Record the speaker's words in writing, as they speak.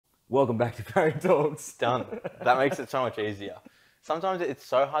Welcome back to Parry Talks. Done. That makes it so much easier. Sometimes it's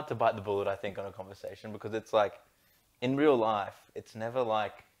so hard to bite the bullet, I think, on a conversation because it's like, in real life, it's never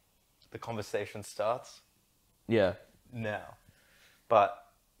like the conversation starts Yeah. now. But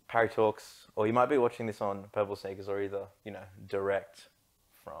Parry Talks, or you might be watching this on Purple Sneakers or either, direct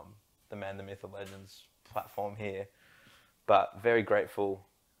from the Man, the Myth, the Legends platform here. But very grateful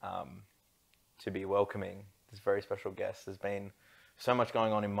to be welcoming this very special guest. There's been so much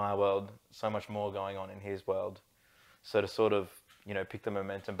going on in my world, so much more going on in his world. So to sort of, pick the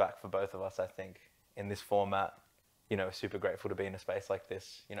momentum back for both of us, I think, in this format, super grateful to be in a space like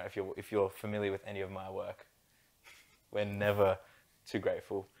this. If you're familiar with any of my work, we're never too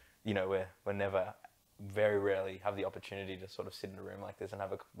grateful. We're never, very rarely have the opportunity to sort of sit in a room like this and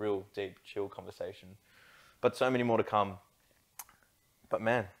have a real deep, chill conversation. But so many more to come. But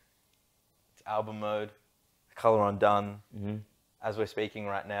man, it's album mode, Colour Undone. Mm-hmm. As we're speaking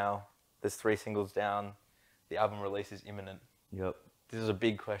right now, there's 3 singles down. The album release is imminent. Yep. This is a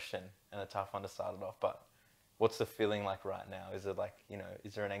big question and a tough one to start it off, but what's the feeling like right now? Is it like,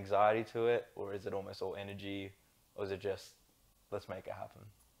 is there an anxiety to it, or is it almost all energy, or is it just, let's make it happen?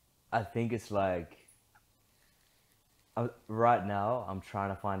 I think it's like, right now, I'm trying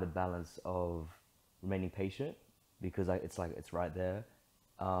to find a balance of remaining patient because it's right there.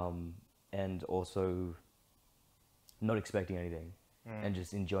 And also not expecting anything and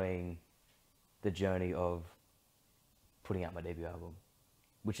just enjoying the journey of putting out my debut album,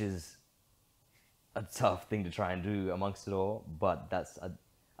 which is a tough thing to try and do amongst it all, but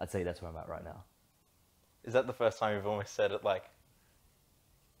I'd say that's where I'm at right now. Is that the first time you've almost said it, like,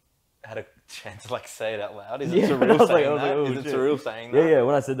 had a chance to, like, say it out loud? Is it surreal saying that? Oh, is it shit. surreal saying that? Yeah,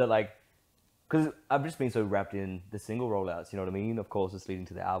 when I said that, like, because I've just been so wrapped in the single rollouts, you know what I mean? Of course, it's leading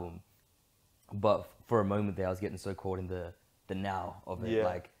to the album. But for a moment there, I was getting so caught in the now of it. Yeah.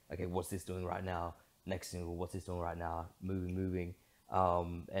 Like, okay, what's this doing right now? Next single, what's this doing right now? Moving.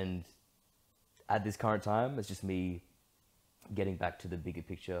 And at this current time, it's just me getting back to the bigger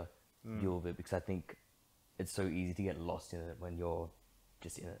picture view of it, because I think it's so easy to get lost in it when you're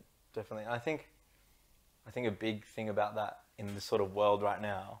just in it. Definitely. I think a big thing about that in this sort of world right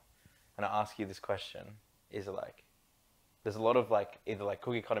now, and I ask you this question, is like, there's a lot of like either like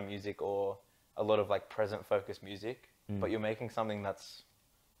cookie cutter music or a lot of like present focused music, but you're making something that's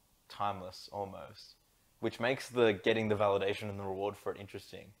timeless almost, which makes the getting the validation and the reward for it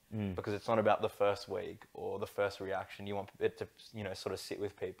interesting, because it's not about the first week or the first reaction. You want it to, sort of sit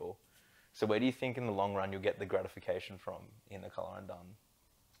with people. So where do you think in the long run you'll get the gratification from in the Colour Undone?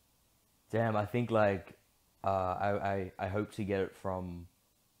 Damn, I think like I hope to get it from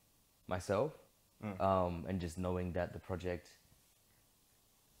myself, and just knowing that the project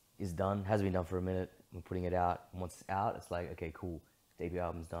is done, has been done for a minute. We're putting it out, and once it's out, it's like, okay, cool, debut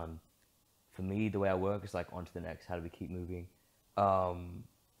album's done. For me, the way I work is like on to the next. How do we keep moving?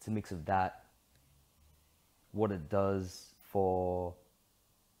 It's a mix of that, what it does for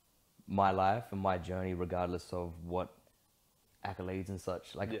my life and my journey, regardless of what accolades and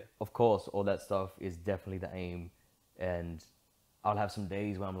such. Like, Of course, all that stuff is definitely the aim, and I'll have some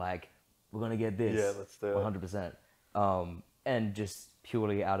days where I'm like, we're gonna get this. Yeah, let's do it. 100%. And just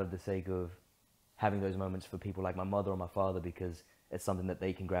purely out of the sake of having those moments for people like my mother or my father, because it's something that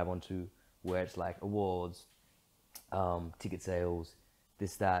they can grab onto, where it's like awards, ticket sales,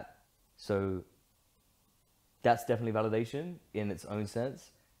 this, that. So that's definitely validation in its own sense.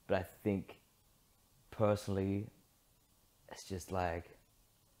 But I think personally, it's just like,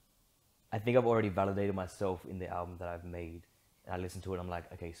 I think I've already validated myself in the album that I've made. And I listen to it, I'm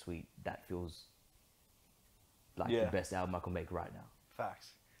like, okay, sweet, that feels like the best album I can make right now.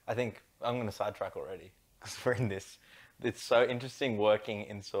 Facts. I think I'm going to sidetrack already because we're in this. It's so interesting working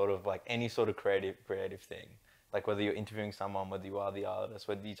in sort of like any sort of creative thing. Like whether you're interviewing someone, whether you are the artist,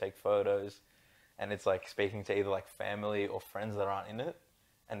 whether you take photos, and it's like speaking to either like family or friends that aren't in it.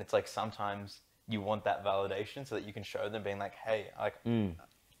 And it's like sometimes you want that validation so that you can show them being like, hey, like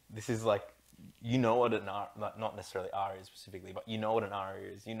this is like, what an not necessarily aria specifically, but what an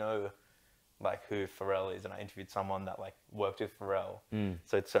aria is. Like who Pharrell is, and I interviewed someone that like worked with Pharrell.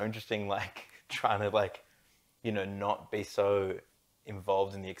 So it's so interesting, like trying to like, not be so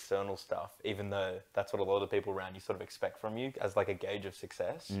involved in the external stuff, even though that's what a lot of the people around you sort of expect from you as like a gauge of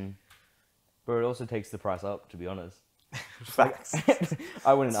success. But it also takes the price up, to be honest. Facts.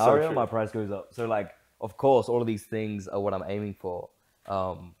 I win an So aria, true. my price goes up. So like, of course, all of these things are what I'm aiming for.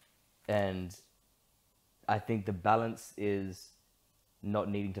 And I think the balance is not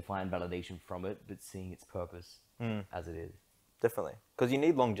needing to find validation from it, but seeing its purpose as it is. Definitely. Because you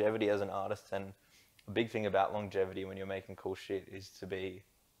need longevity as an artist, and a big thing about longevity when you're making cool shit is to be,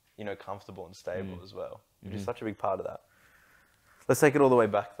 you know, comfortable and stable as well, which is such a big part of that. Let's take it all the way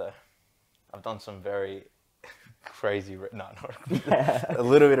back though. I've done some very crazy, a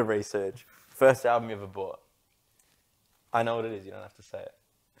little bit of research. First album you ever bought. I know what it is, you don't have to say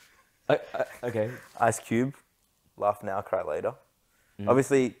it. Okay. Ice Cube, Laugh Now, Cry Later.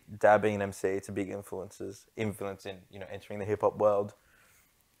 Obviously, Dad being an MC, it's a big influence in, you know, entering the hip hop world.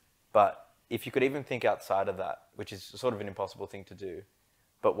 But if you could even think outside of that, which is sort of an impossible thing to do,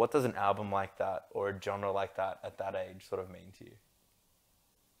 but what does an album like that or a genre like that at that age sort of mean to you?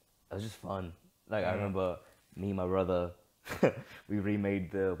 It was just fun. Like, I remember me and my brother, we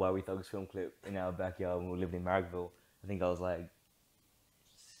remade the Why We Thugs film clip in our backyard when we lived in Marrickville. I think I was like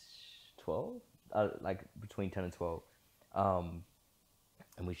 12? Like between 10 and 12.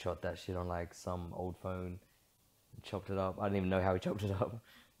 And we shot that shit on like some old phone, chopped it up. I don't even know how we chopped it up.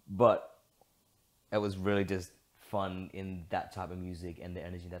 But it was really just fun in that type of music and the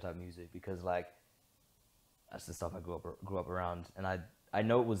energy in that type of music, because like that's the stuff I grew up around. And I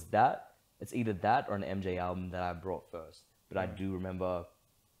know it was that. It's either that or an MJ album that I brought first. But I do remember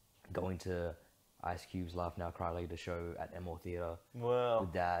going to Ice Cube's Laugh Now, Cry Later show at Emmore Theatre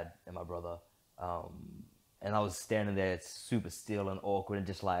with Dad and my brother. And I was standing there, it's super still and awkward and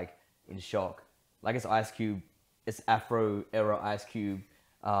just like in shock. Like, it's Ice Cube, it's Afro era Ice Cube,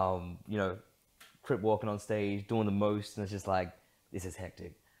 you know, crip walking on stage, doing the most, and it's just like, this is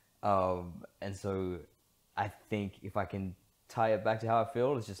hectic. And so I think if I can tie it back to how I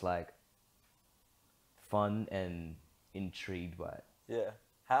feel, it's just like fun and intrigued by it. Yeah.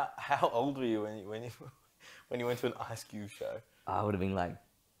 How old were you when you went to an Ice Cube show? I would have been like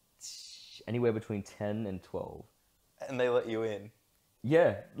anywhere between 10 and 12. And they let you in?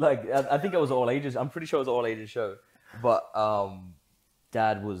 Yeah, like I think it was all ages. I'm pretty sure it was all ages show. But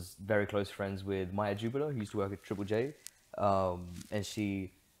Dad was very close friends with Maya Jupiter, who used to work at Triple J. And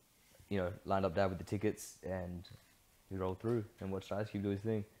she, you know, lined up Dad with the tickets, and we rolled through and watched Ice Cube do his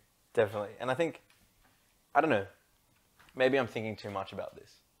thing. Definitely. And I think, I don't know, maybe I'm thinking too much about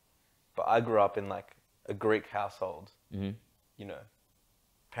this, but I grew up in like a Greek household, you know,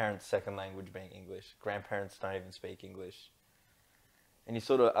 parents' second language being English, grandparents don't even speak English. And you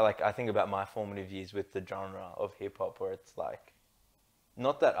sort of, like, I think about my formative years with the genre of hip hop, where it's like,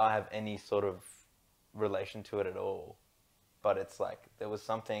 not that I have any sort of relation to it at all, but it's like, there was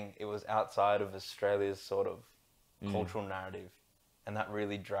something, it was outside of Australia's sort of cultural narrative. And that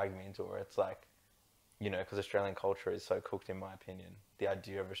really dragged me into it, where it's like, you know, because Australian culture is so cooked, in my opinion. The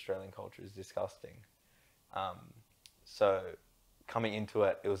idea of Australian culture is disgusting. So coming into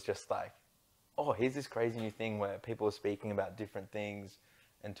it, it was just like, oh, here's this crazy new thing where people are speaking about different things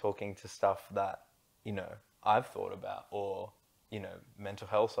and talking to stuff that, you know, I've thought about, or, you know, mental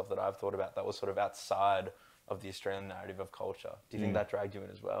health stuff that I've thought about that was sort of outside of the Australian narrative of culture. Do you think that dragged you in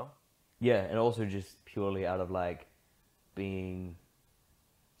as well? Yeah, and also just purely out of like being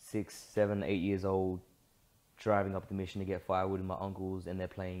 6, 7, 8 years old, driving up the mission to get firewood with my uncles, and they're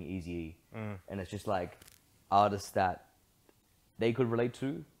playing Eazy-E. And it's just like artists that they could relate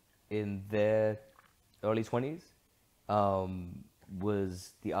to in their early 20s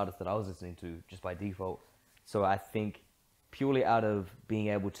was the artist that I was listening to just by default. So I think purely out of being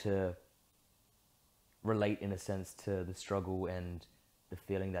able to relate in a sense to the struggle and the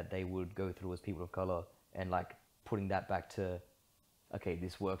feeling that they would go through as people of color, and like putting that back to, okay,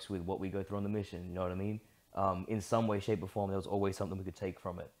 this works with what we go through on the mission, you know what I mean? In some way, shape or form, there was always something we could take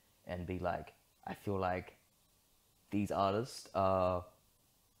from it and be like, I feel like these artists are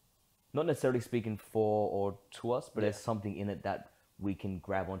not necessarily speaking for or to us, but there's something in it that we can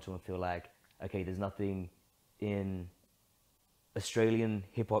grab onto and feel like, okay, there's nothing in Australian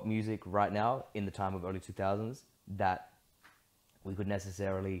hip-hop music right now in the time of early 2000s that we could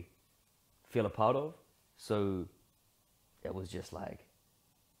necessarily feel a part of. So it was just like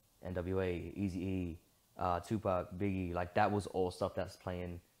NWA, Eazy-E, Tupac, Biggie, like that was all stuff that's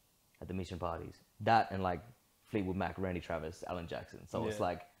playing at the mission parties. That and like Fleetwood Mac, Randy Travis, Alan Jackson. So it's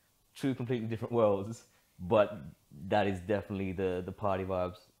like two completely different worlds, but that is definitely the party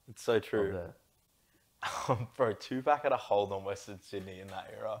vibes. It's so true. Bro, Tupac had a hold on Western Sydney in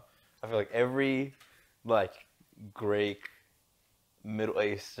that era. I feel like every like Greek, Middle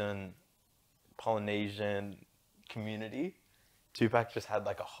Eastern, Polynesian community, Tupac just had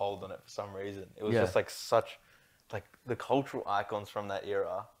like a hold on it for some reason. It was just like such, like the cultural icons from that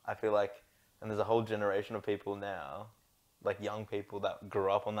era. I feel like, and there's a whole generation of people now, like young people that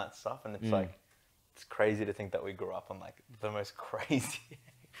grew up on that stuff, and it's like, it's crazy to think that we grew up on like the most crazy,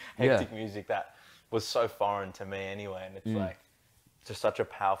 hectic music that was so foreign to me anyway, and it's like just such a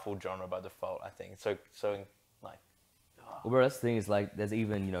powerful genre by default. I think so like, Well, bro, that's the thing is like, there's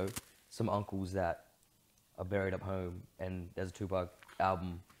even, you know, some uncles that are buried up home, and there's a Tupac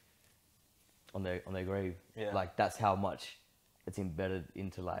album on their grave. Yeah. Like, that's how much it's embedded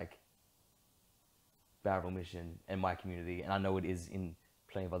into like Barrel Mission and my community, and I know it is in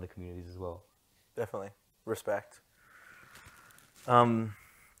plenty of other communities as well. Definitely. Respect.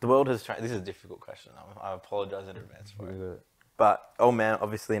 The world has changed. This is a difficult question. I apologize in advance for it. But old man,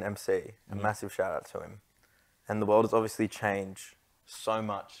 obviously an MC, a massive shout out to him. And the world has obviously changed so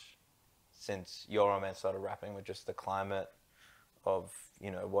much since your old man started rapping, with just the climate of,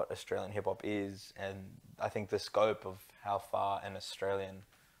 you know, what Australian hip hop is, and I think the scope of how far an Australian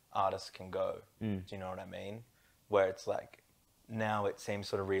artist can go. Do you know what I mean? Where it's like, now it seems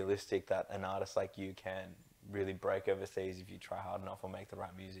sort of realistic that an artist like you can really break overseas if you try hard enough or make the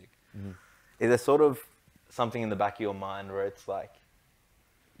right music. Is there sort of something in the back of your mind where it's like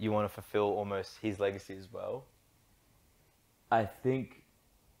you want to fulfill almost his legacy as well? I think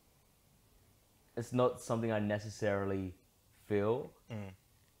it's not something I necessarily feel,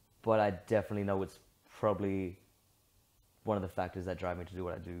 but I definitely know it's probably one of the factors that drive me to do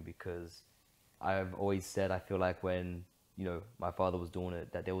what I do, because I've always said I feel like when, you know, my father was doing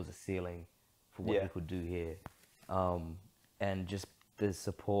it, that there was a ceiling for what he could do here. And just the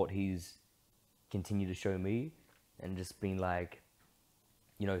support he's continued to show me, and just being like,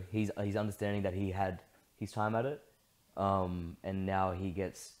 you know, he's understanding that he had his time at it, and now he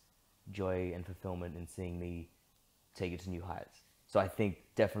gets joy and fulfillment in seeing me take it to new heights. So I think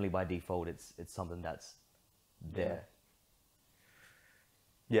definitely by default it's something that's there.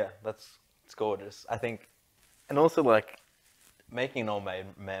 Yeah, it's gorgeous. I think, and also like making an old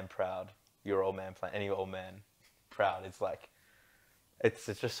man proud, your old man, any old man proud. It's like, it's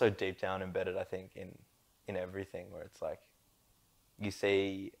just so deep down embedded, I think, in everything, where it's like, you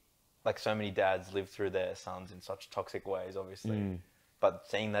see, like, so many dads live through their sons in such toxic ways, obviously, but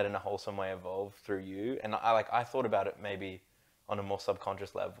seeing that in a wholesome way evolve through you, and I thought about it maybe on a more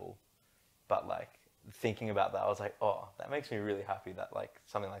subconscious level, but like thinking about that, I was like, oh, that makes me really happy that like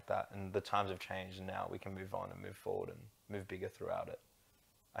something like that, and the times have changed, and now we can move on and move forward and move bigger throughout it,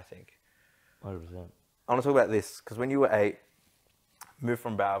 I think. 100%. I want to talk about this, because when you were 8, moved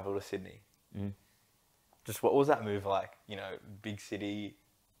from Barrowville to Sydney, just what was that move like? You know, big city,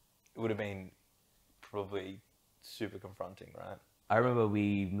 it would have been probably super confronting, right? I remember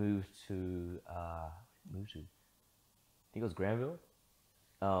we moved to, I think it was Granville.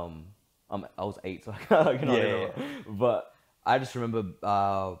 I was 8, so I cannot remember. But I just remember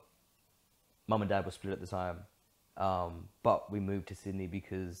mum and dad were split at the time. But we moved to Sydney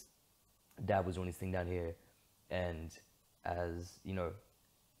because dad was doing his thing down here. And as, you know,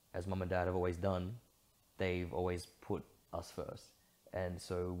 as mum and dad have always done, they've always put us first. And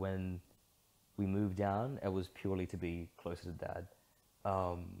so when we moved down, it was purely to be closer to dad.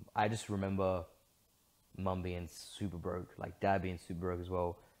 I just remember mum being super broke, like dad being super broke as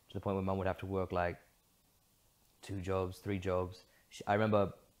well, to the point where mum would have to work like 2 jobs, 3 jobs. I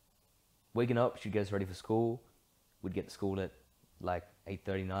remember waking up, she'd get us ready for school. We'd get to school at like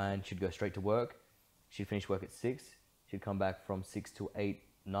 8:39. She'd go straight to work. She'd finish work at 6. She'd come back from 6 to 8,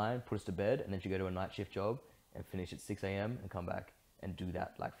 9, put us to bed, and then she'd go to a night shift job and finish at 6 a.m. and come back and do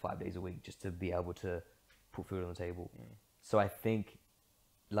that like 5 days a week just to be able to put food on the table. So I think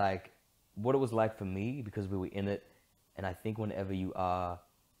like what it was like for me, because we were in it, and I think whenever you are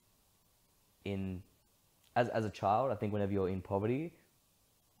in, as a child, I think whenever you're in poverty,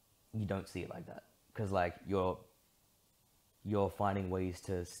 you don't see it like that, because like you're finding ways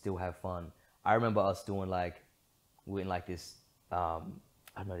to still have fun. I remember us doing like, we were in like this, I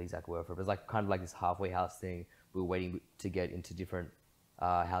don't know the exact word for it, but it's like kind of like this halfway house thing. We were waiting to get into different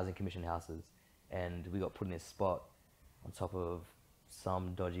housing commission houses, and we got put in this spot on top of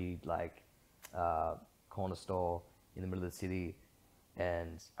some dodgy like corner store in the middle of the city.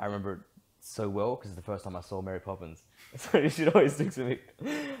 And I remember it so well because it's the first time I saw Mary Poppins, so it should always stick to me.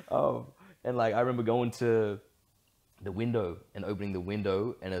 And like I remember going to the window and opening the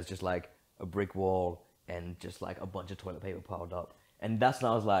window, and it was just like a brick wall and just like a bunch of toilet paper piled up. And that's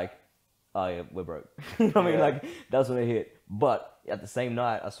when I was like, oh yeah, we're broke. You know what I mean? Like that's when it hit. But at the same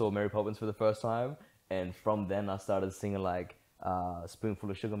night, I saw Mary Poppins for the first time, and from then I started singing like a spoonful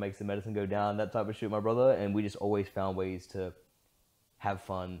of sugar makes the medicine go down, that type of shit, my brother. And we just always found ways to have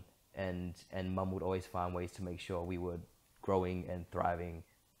fun, and mum would always find ways to make sure we were growing and thriving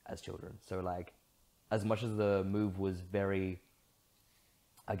as children. So like, as much as the move was very,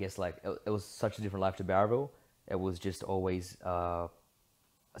 I guess like it was such a different life to Barrowville, it was just always a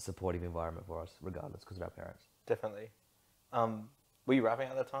supportive environment for us, regardless, because of our parents. Definitely. Were you rapping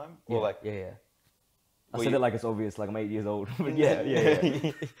at that time? Yeah, Or like, yeah. I said it like it's obvious, like I'm 8 years old. But yeah.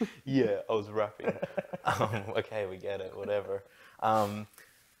 Yeah, I was rapping. Okay, we get it, whatever.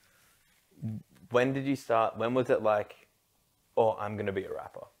 When did you start? When was it like, oh, I'm gonna be a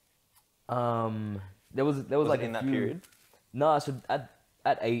rapper? There was like it in a that few, period? No, so at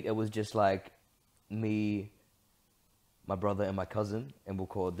 8 it was just like me, my brother, and my cousin, and we'll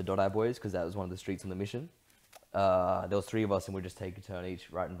call it the Dot Eye Boys because that was one of the streets on the mission. There was 3 of us, and we'd just take a turn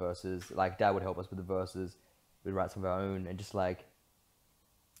each writing verses. Like Dad would help us with the verses. We'd write some of our own, and just like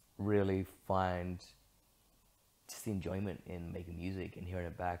really find just the enjoyment in making music and hearing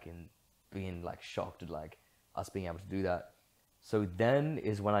it back and being like shocked at like us being able to do that. So then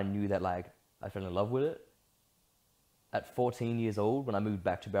is when I knew that like I fell in love with it. At 14 years old, when I moved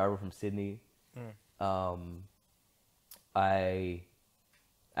back to Barrow from Sydney, I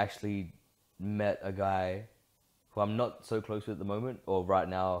actually met a guy who I'm not so close with at the moment, or right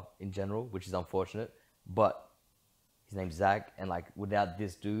now in general, which is unfortunate, but his name's Zach, and like without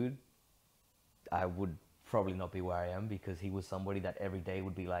this dude, I would probably not be where I am, because he was somebody that every day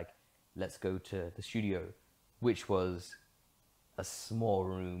would be like, let's go to the studio, which was a small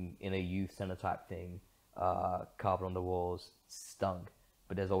room in a youth center type thing, carpet on the walls, stunk,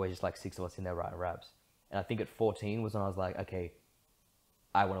 but there's always just like 6 of us in there writing raps. And I think at 14 was when I was like, okay,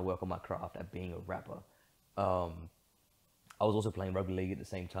 I want to work on my craft at being a rapper. I was also playing rugby league at the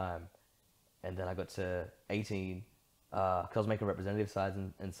same time, and then I got to 18 because I was making representative sides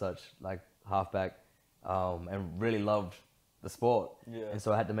and such, like halfback, and really loved the sport. Yeah. And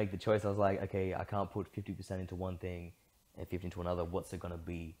so I had to make the choice. I was like, okay, I can't put 50% into one thing and 50 into another. What's it gonna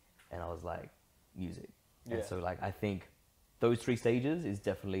be? And I was like, music. Yeah. And so like I think those 3 stages has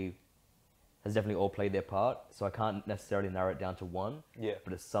definitely all played their part. So I can't necessarily narrow it down to one. Yeah.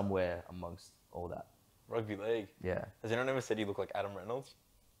 But it's somewhere amongst all that. Rugby league. Yeah. Has anyone ever said you look like Adam Reynolds?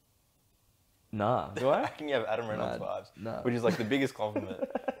 Nah. Do I I? reckon you have Adam Reynolds vibes, nah. which is like the biggest compliment.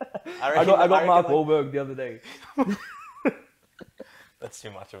 I got Mark Wahlberg the other day. That's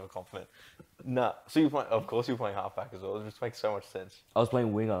too much of a compliment. Nah. So of course you're playing halfback as well. It just makes so much sense. I was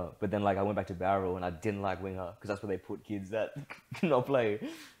playing winger, but then like I went back to Barrow and I didn't like winger because that's where they put kids that cannot play.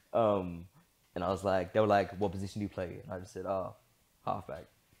 And I was like, they were like, what position do you play? And I just said, halfback.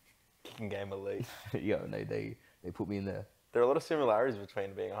 Kicking game elite. Yo, no, they put me in there. There are a lot of similarities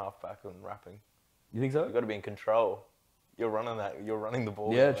between being a halfback and rapping. You think so? You've got to be in control. You're running the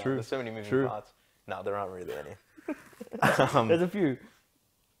ball. Yeah, true. There's so many moving parts. No, there aren't really any. There's a few.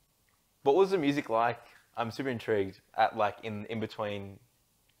 What was the music like? I'm super intrigued at like in between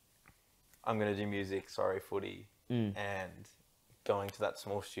I'm going to do music, footy, and going to that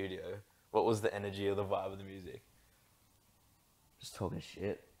small studio. What was the energy or the vibe of the music? Just talking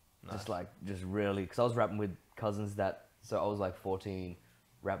shit. Nice. Just really, because I was rapping with cousins so I was like 14,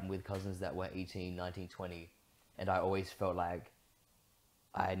 rapping with cousins that were 18, 19, 20, and I always felt like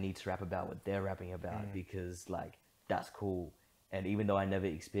I need to rap about what they're rapping about because like that's cool. And even though I never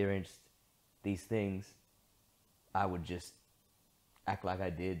experienced these things, I would just act like I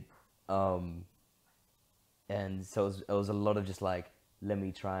did. And so it was a lot of just like, let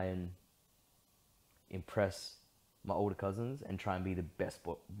me try and impress my older cousins and try and be the best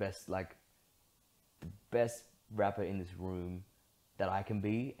rapper in this room that I can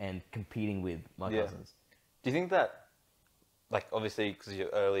be, and competing with my cousins. Do you think that, like, obviously because you're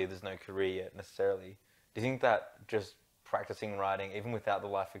early, there's no career yet necessarily, do you think that just practicing writing, even without the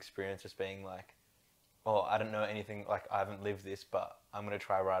life experience, just being like, oh, I don't know anything, like I haven't lived this, but I'm going to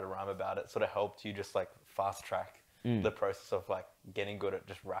try write a rhyme about it, sort of helped you just like fast track the process of like getting good at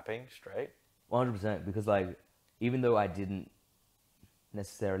just rapping straight? 100%, because like, even though I didn't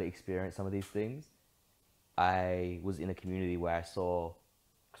necessarily experience some of these things, I was in a community where I saw,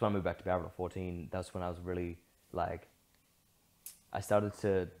 because when I moved back to Barrow at 14, that's when I was really like, I started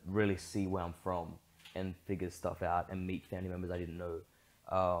to really see where I'm from and figure stuff out and meet family members I didn't know.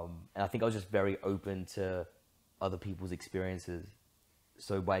 And I think I was just very open to other people's experiences.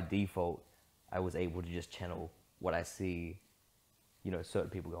 So by default, I was able to just channel what I see, certain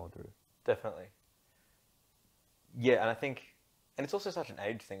people going through. Definitely. Yeah, and I think, and it's also such an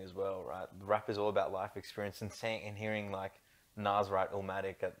age thing as well, right? Rap is all about life experience, and seeing and hearing like Nas write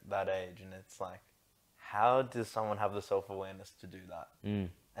Illmatic at that age, and it's like, how does someone have the self-awareness to do that?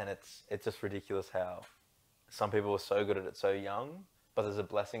 And it's just ridiculous how some people are so good at it so young, but there's a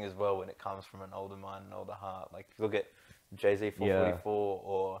blessing as well when it comes from an older mind and older heart. Like if you look at Jay-Z 444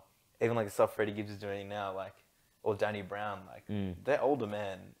 or even like the stuff Freddie Gibbs is doing now, like, or Danny Brown, like they're older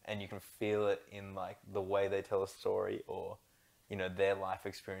men, and you can feel it in like the way they tell a story, or their life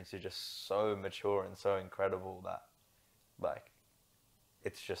experience is just so mature and so incredible that like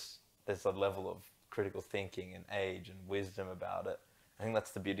it's just, there's a level of critical thinking and age and wisdom about it. I think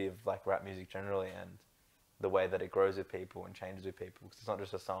that's the beauty of like rap music generally, and the way that it grows with people and changes with people. Because it's not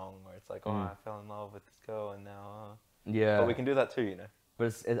just a song where it's like, oh, I fell in love with this girl and now, Yeah. But we can do that too, you know.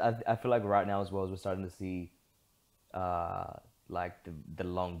 But I feel like right now as well as we're starting to see, like the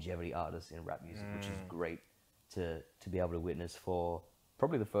longevity artists in rap music, which is great to be able to witness for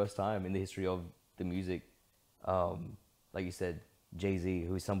probably the first time in the history of the music. Like you said, Jay-Z,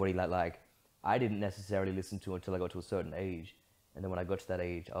 who is somebody that like I didn't necessarily listen to until I got to a certain age, and then when I got to that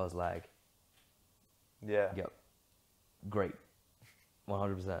age, I was like, yeah, yep, great,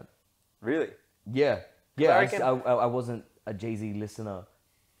 100%. Really? Yeah, yeah. I I wasn't a Jay-Z listener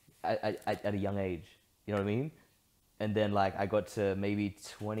at a young age. You know what I mean? And then like I got to maybe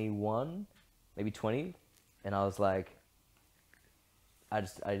 21, maybe 20, and I was like, I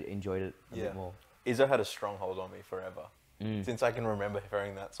enjoyed it a bit more. Izzo had a stronghold on me forever. Since I can remember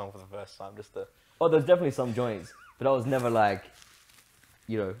hearing that song for the first time. Oh, there's definitely some joints, but I was never like,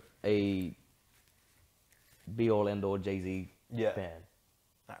 you know, a be-all, end-all Jay-Z fan.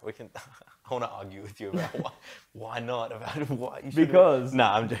 Right, we can. I want to argue with you about why not, about why you should. Because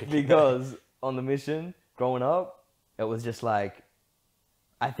nah, I'm joking. Because on the Mission, growing up, it was just like,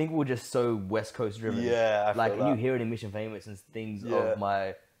 I think we're just so West Coast driven. Yeah, like you hear it in Mission Famous and things of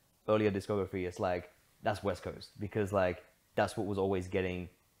my earlier discography. It's like that's West Coast because like that's what was always getting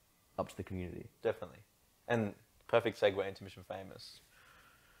up to the community. Definitely, and perfect segue into Mission Famous.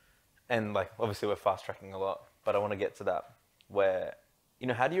 And like obviously we're fast tracking a lot, but I want to get to that where, you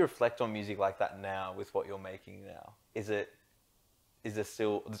know, how do you reflect on music like that now with what you're making now? Is there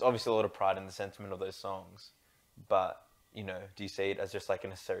still, there's obviously a lot of pride in the sentiment of those songs, but, you know, do you see it as just like a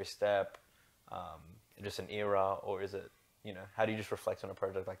necessary step, just an era, or is it, you know, how do you just reflect on a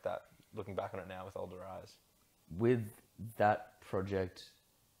project like that, looking back on it now with older eyes? With that project,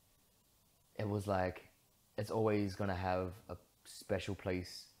 it was like, it's always going to have a special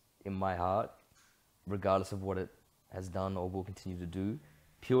place in my heart, regardless of what it has done or will continue to do,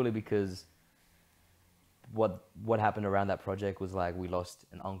 purely because what happened around that project was like we lost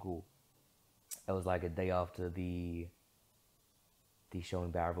an uncle. It was like a day after the show in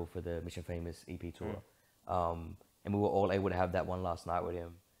Barraville for the Mission Famous EP tour. And we were all able to have that one last night with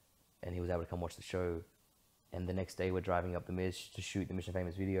him, and he was able to come watch the show. And the next day we're driving up the Mish to shoot the Mission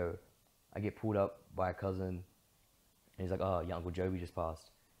Famous video. I get pulled up by a cousin, and he's like, oh, your Uncle Joby just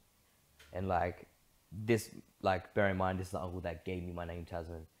passed. And like this, like bear in mind, this is the uncle that gave me my name,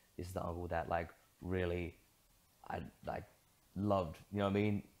 Tasman. This is the uncle that like really I like loved, you know what I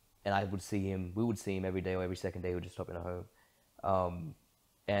mean? And we would see him every day or every second day. He would just stop in a home.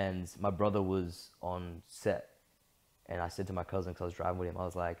 And my brother was on set, and I said to my cousin, because I was driving with him, I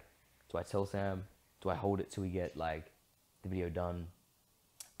was like, do I tell Sam? Do I hold it till we get like the video done?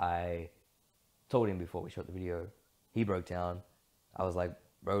 I told him before we shot the video. He broke down. I was like,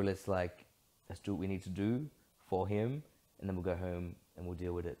 bro, let's do what we need to do for him, and then we'll go home and we'll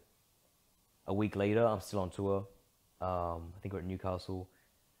deal with it. A week later, I'm still on tour. I think we're at Newcastle.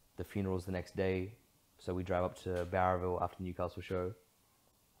 The funeral's the next day, so we drive up to Barraville after the Newcastle show.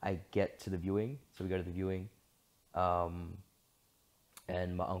 I get to the viewing, so we go to the viewing, and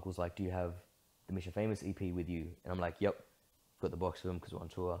my uncle's like, do you have the Mission Famous EP with you? And I'm like, yep, got the box of them because we're on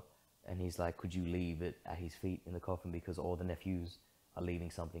tour. And he's like, could you leave it at his feet in the coffin, because all the nephews are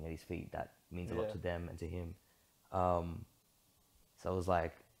leaving something at his feet that means a lot to them and to him. So I was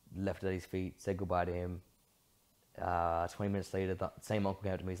like, left it at his feet, said goodbye to him. 20 minutes later, the same uncle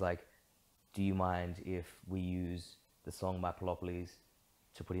came up to me. He's like, do you mind if we use the song My Palopolis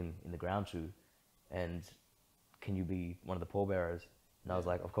to put him in the ground to? And can you be one of the pallbearers? And I was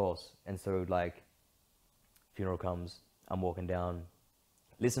like, of course. And so like, funeral comes, I'm walking down,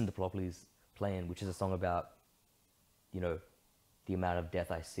 listen to Palopolis playing, which is a song about, you know, the amount of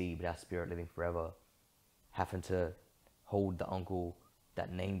death I see, but our spirit living forever. Having to hold the uncle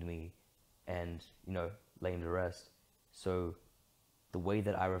that named me and, you know, lay him to rest. So the way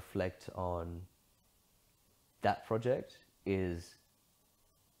that I reflect on that project is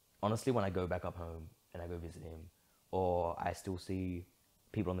honestly when I go back up home and I go visit him, or I still see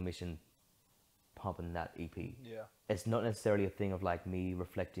people on the Mission pumping that EP. Yeah. It's not necessarily a thing of like me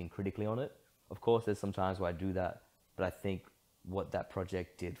reflecting critically on it. Of course, there's some times where I do that, but I think what that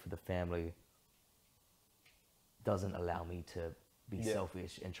project did for the family doesn't allow me to be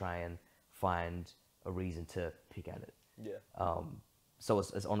selfish and try and find a reason to pick at it. Yeah. So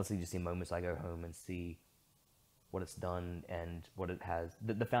it's honestly just in moments I go home and see what it's done and what it has,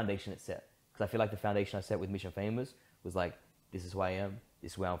 the foundation it set. Because I feel like the foundation I set with Mission Famous was like, this is who I am,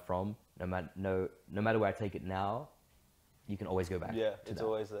 this is where I'm from. No matter where I take it now, you can always go back. Yeah, to it's that.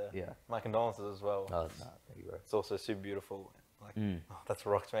 always there. Yeah. My condolences as well. Oh, no, thank you, bro. It's also super beautiful. Like, oh, that's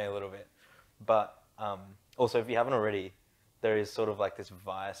rocked me a little bit. But also, if you haven't already, there is sort of like this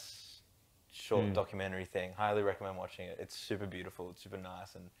Vice short documentary thing. Highly recommend watching it. It's super beautiful. It's super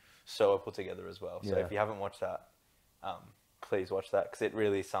nice and so well put together as well. So Yeah. if you haven't watched that, please watch that because it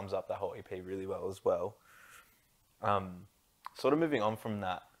really sums up the whole EP really well as well. Sort of moving on from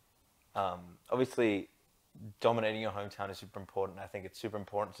that, obviously dominating your hometown is super important. I think it's super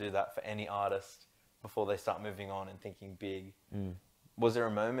important to do that for any artist before they start moving on and thinking big. Was there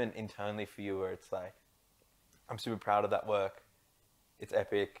a moment internally for you where it's like, I'm super proud of that work, it's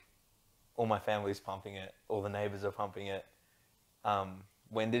epic, all my family's pumping it, all the neighbors are pumping it?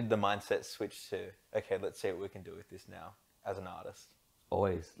 When did the mindset switch to, okay, let's see what we can do with this now as an artist?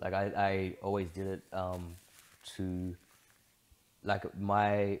 Always. Like, I always did it to... Like,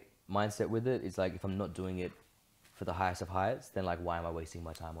 my mindset with it is, like, if I'm not doing it for the highest of heights, then, like, why am I wasting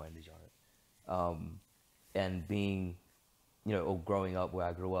my time or energy on it? And being, you know, or growing up where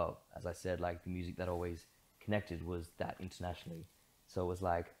I grew up, as I said, like, the music that always connected was that internationally. So it was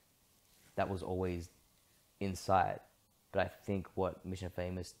like, that was always in sight. But I think what Mission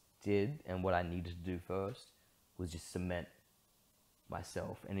Famous did and what I needed to do first was just cement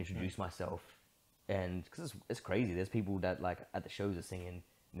myself and introduce myself. And because it's crazy, there's people that like at the shows are singing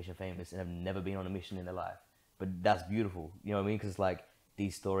Mission Famous and have never been on a mission in their life. But that's beautiful, you know what I mean? Because like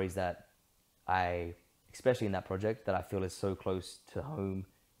these stories that I, especially in that project, that I feel is so close to home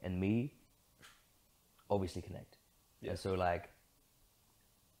and me, obviously connect. Yeah. And so like,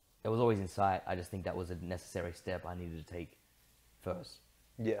 it was always in sight. I just think that was a necessary step I needed to take first.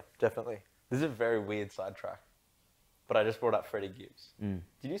 Yeah, definitely. This is a very weird sidetrack, but I just brought up Freddie Gibbs. Did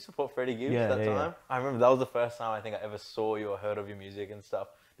you support Freddie Gibbs that time? Yeah. I remember that was the first time I think I ever saw you or heard of your music and stuff.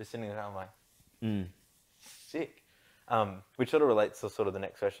 Just sitting there, I'm like, sick. Which sort of relates to sort of the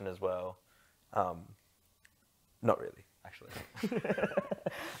next question as well. Not really, actually.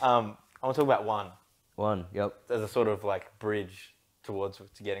 I want to talk about One. Yep. As a sort of like bridge towards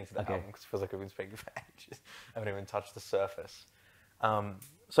to getting to that album, because it feels like we've been speaking for ages. I haven't even touched the surface.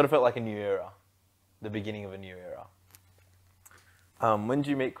 Sort of felt like a new era, the beginning of a new era. When did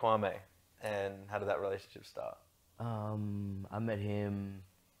you meet Kwame, and how did that relationship start? I met him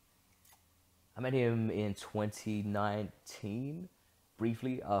in 2019,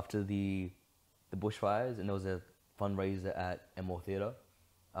 briefly after the bushfires, and there was a fundraiser at Enmore Theatre.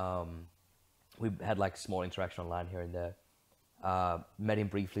 We had like small interaction online here and there. Met him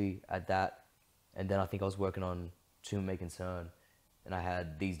briefly at that, and then I think I was working on To May Concern, and I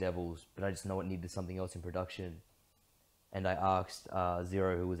had These Devils, but I just know it needed something else in production. And I asked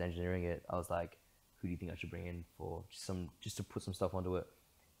Zero, who was engineering it, I was like, who do you think I should bring in for just to put some stuff onto it?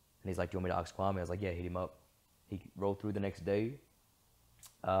 And he's like, do you want me to ask Kwame? I was like, yeah, hit him up. He rolled through the next day.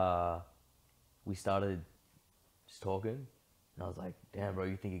 We started just talking, and I was like, damn, bro,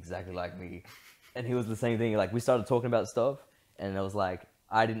 you think exactly like me. And he was the same thing. Like, we started talking about stuff, and I was like,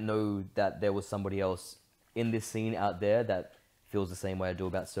 I didn't know that there was somebody else in this scene out there that feels the same way I do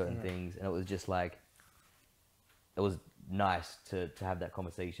about certain things. And it was just like, it was nice to have that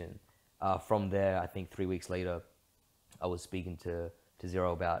conversation. From there, I think 3 weeks later, I was speaking to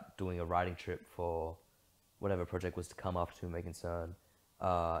Zero about doing a writing trip for whatever project was to come after To May Concern.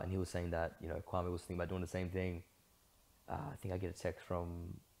 And he was saying that, you know, Kwame was thinking about doing the same thing. I think I get a text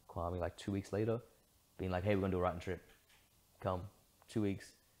from Kwame like 2 weeks later, being like, hey, we're gonna do a writing trip. Come, 2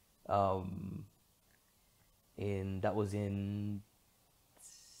 weeks. That was in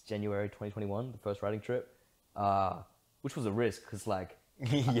January 2021, the first writing trip, which was a risk, because like...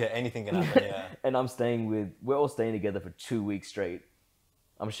 yeah, anything can happen, yeah. And we're all staying together for 2 weeks straight.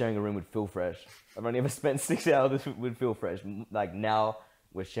 I'm sharing a room with Phil Fresh. I've only ever spent 6 hours with Phil Fresh. Like, now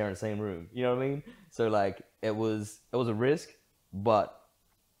we're sharing the same room, you know what I mean? So like, it was a risk, but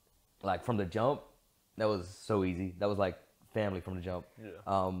like from the jump, that was so easy. That was like family from the jump.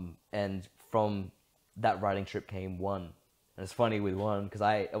 Yeah. And from that writing trip came One. And it's funny with One, because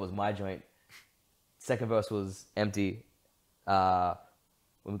it was my joint. Second verse was empty.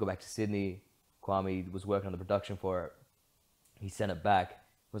 When we go back to Sydney, Kwame was working on the production for it. He sent it back.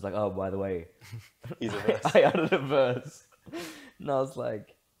 He was like, oh, by the way, he's a verse. I added a verse. And I was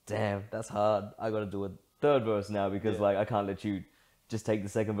like, damn, that's hard. I got to do a third verse now, because like, I can't let you just take the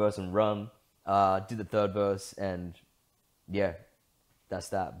second verse and run. Did the third verse, and yeah, that's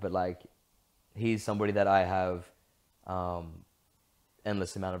that. But like, he's somebody that I have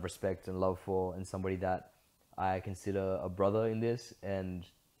endless amount of respect and love for, and somebody that I consider a brother in this. And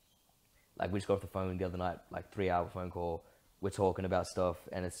like, we just got off the phone the other night, like 3-hour phone call, we're talking about stuff,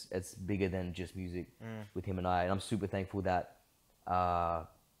 and it's bigger than just music with him and I. And I'm super thankful that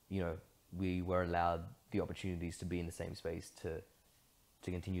you know, we were allowed the opportunities to be in the same space to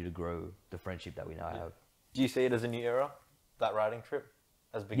continue to grow the friendship that we now have. Do you see it as a new era, that writing trip,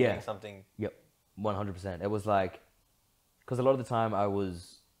 as beginning something? Yep, 100%. It was like, because a lot of the time I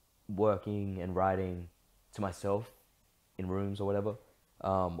was working and writing to myself in rooms or whatever,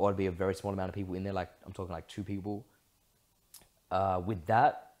 or it'd be a very small amount of people in there. Like I'm talking like 2 people. With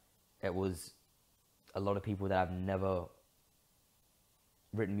that, it was a lot of people that I've never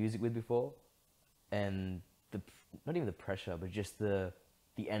written music with before, and not even the pressure, but just the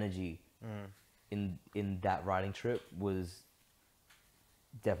energy in that writing trip was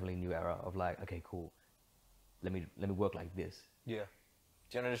definitely a new era of like, okay, cool, let me work like this. Yeah.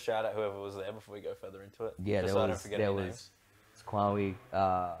 Do you want to just shout out whoever was there before we go further into it? Yeah, just there so was Kwawi,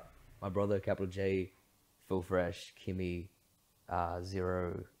 my brother, Capital J, Phil Fresh, Kimmy,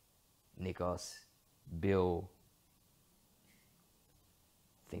 Zero, Nikos, Bill.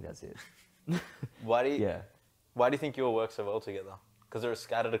 I think that's it. Why do you think you all work so well together? Because they're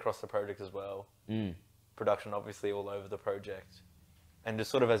scattered across the project as well. Production obviously all over the project, and just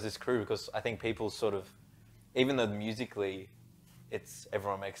sort of as this crew. Because I think people sort of, even though musically,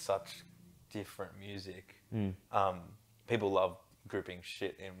 everyone makes such different music. People love grouping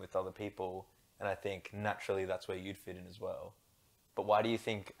shit in with other people, and I think naturally that's where you'd fit in as well. But why do you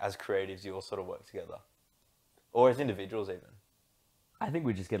think as creatives you all sort of work together, or as individuals even? I think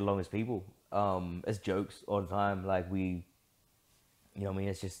we just get along as people, as jokes all the time. Like you know what I mean?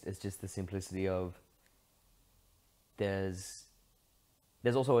 It's just the simplicity of there's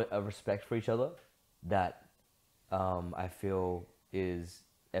also a respect for each other that I feel is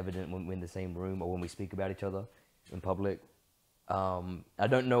evident when we're in the same room or when we speak about each other in public. I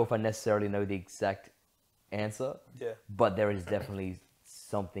don't know if I necessarily know the exact answer, but there is definitely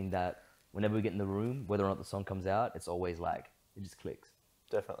something that whenever we get in the room, whether or not the song comes out, it's always like, it just clicks.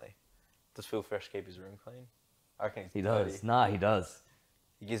 Definitely. Does Phil Fresh keep his room clean? I reckon he does. Nah, he does.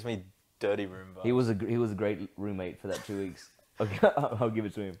 He gives me dirty room vibes. He was a great roommate for that 2 weeks. I'll give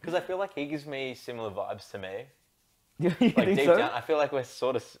it to him. Because I feel like he gives me similar vibes to me. You like think deep so? down, I feel like we're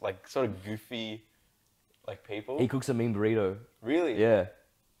sort of goofy, like people. He cooks a mean burrito. Really? Yeah.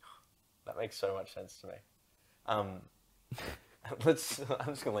 That makes so much sense to me. I'm just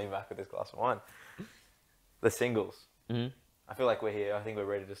gonna lean back with this glass of wine. The singles. Mm-hmm. I feel like we're here. I think we're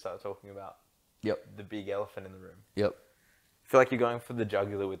ready to start talking about the big elephant in the room. Yep. I feel like you're going for the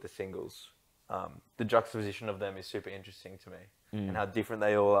jugular with the singles. The juxtaposition of them is super interesting to me, and how different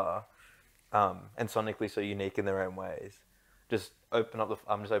they all are, and sonically so unique in their own ways. I'm just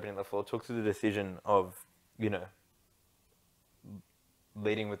opening the floor. Talk to the decision of, you know,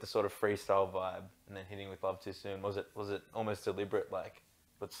 leading with the sort of freestyle vibe and then hitting with Love Too Soon. Was it almost deliberate? Like,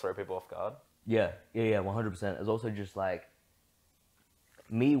 let's throw people off guard. Yeah, 100%. It's also just like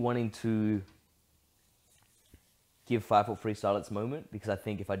me wanting to give 5 Foot Freestyle its moment, because I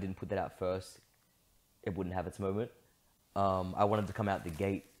think if I didn't put that out first, it wouldn't have its moment. I wanted to come out the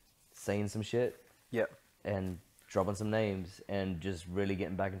gate saying some shit. Yep. And dropping some names and just really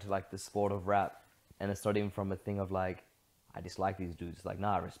getting back into like the sport of rap. And it's not even from a thing of like, I dislike these dudes. It's like,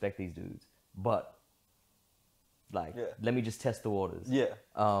 nah, I respect these dudes. But like, let me just test the waters. Yeah.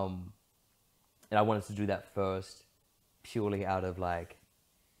 And I wanted to do that first, purely out of like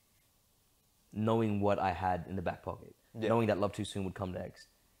knowing what I had in the back pocket, knowing that Love Too Soon would come next.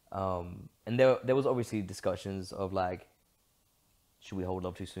 And there was obviously discussions of like, should we hold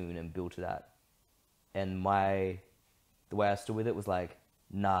Love Too Soon and build to that? And the way I stood with it was like,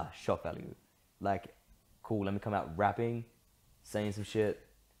 nah, shock value. Like, cool, let me come out rapping, saying some shit,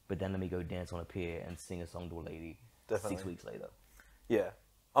 but then let me go dance on a pier and sing a song to a lady 6 weeks later. Yeah.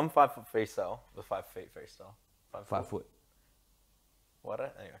 I'm 5 Foot Freestyle, the 5 feet freestyle. 5 foot.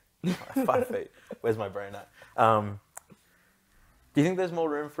 What? Anyway, 5 feet. Where's my brain at? Do you think there's more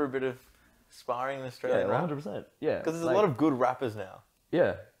room for a bit of sparring in Australian rap? 100%. Yeah. Because there's a lot of good rappers now.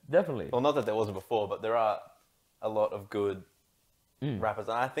 Yeah, definitely. Well, not that there wasn't before, but there are a lot of good rappers,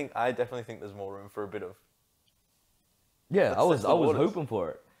 and I definitely think there's more room for a bit of. Yeah, I was hoping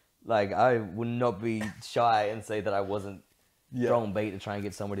for it. Like, I would not be shy and say that I wasn't throwing bait to try and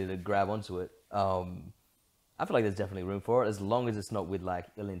get somebody to grab onto it. I feel like there's definitely room for it, as long as it's not with like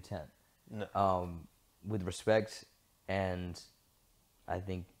ill intent. No. With respect, and I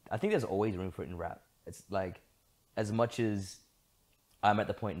think there's always room for it in rap. It's like, as much as I'm at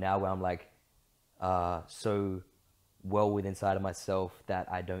the point now where I'm like so well within inside of myself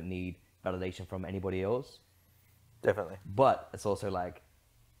that I don't need validation from anybody else. Definitely. But it's also like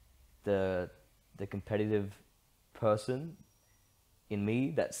the competitive person in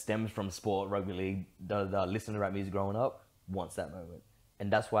me that stems from sport, rugby league, listening to rap music growing up, wants that moment.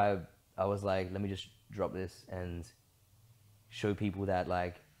 And that's why I was like, let me just drop this and show people that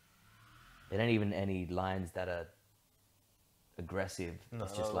like, it ain't even any lines that are aggressive. No,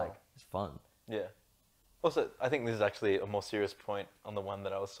 it's not just at like, all. it's fun. Yeah. Also, I think this is actually a more serious point on the one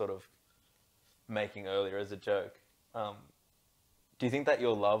that I was sort of making earlier as a joke. Do you think that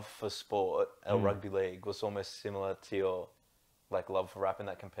your love for sport, or rugby league, was almost similar to your like love for rap in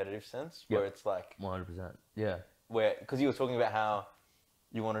that competitive sense, where it's like 100%. Yeah. where because you were talking about how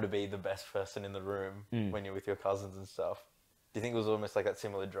you wanted to be the best person in the room when you're with your cousins and stuff. Do you think it was almost like that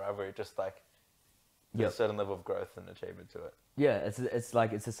similar drive where it just like there's a certain level of growth and achievement to it? Yeah, it's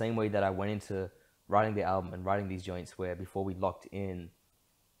like it's the same way that I went into writing the album and writing these joints, where before we locked in,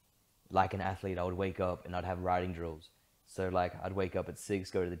 like an athlete, I would wake up and I'd have writing drills. So like I'd wake up at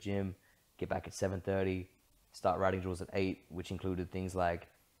 6, go to the gym, get back at 7:30, start writing drills at 8, which included things like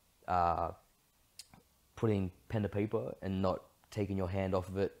putting pen to paper and not taking your hand off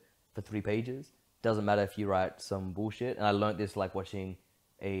of it for 3 pages. Doesn't matter if you write some bullshit. And I learned this like watching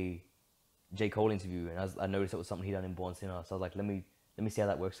a J. Cole interview, and I noticed it was something he done in Born Sinner. So I was like, let me see how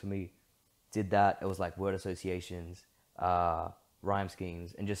that works for me. Did that. It was like word associations, rhyme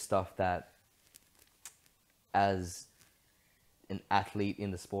schemes, and just stuff that as an athlete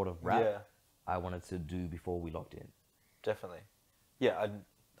in the sport of rap, I wanted to do before we locked in. Definitely. Yeah,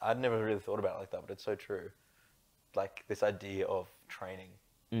 I'd never really thought about it like that, but it's so true. Like this idea of training.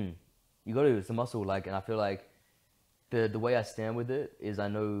 You got to, it's a muscle, like, and I feel like the way I stand with it is I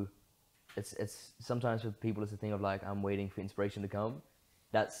know it's sometimes for people it's a thing of like, I'm waiting for inspiration to come.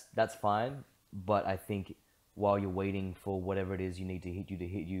 That's fine, but I think while you're waiting for whatever it is you need to hit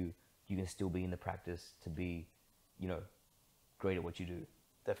you, you can still be in the practice to be, great at what you do.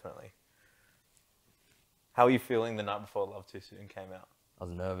 Definitely. How were you feeling the night before Love Too Soon came out? I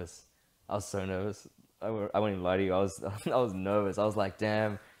was nervous. I was so nervous. I won't even lie to you. I was nervous. I was like,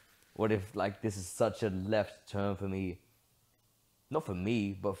 damn, what if like this is such a left turn for me? Not for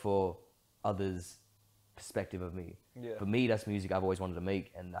me, but for others' perspective of me. Yeah. For me, that's music I've always wanted to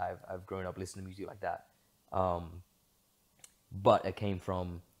make, and I've grown up listening to music like that. But it came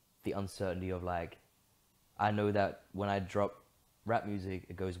from the uncertainty of like, I know that when I drop rap music,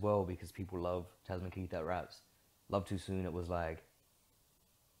 it goes well because people love Tasman Keith that raps. Love Too Soon, it was like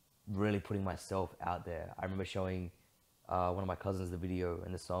really putting myself out there. I remember showing one of my cousins the video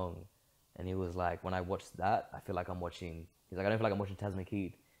and the song, and he was like, when I watched that, I feel like I'm watching, he's like, I don't feel like I'm watching Tasman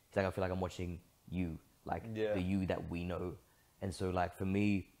Keith. He's like, I feel like I'm watching you, like the you that we know. And so like for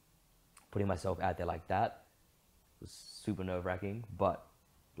me, putting myself out there like that was super nerve-wracking, but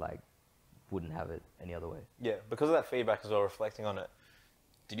like wouldn't have it any other way. Yeah, because of that feedback as well, reflecting on it,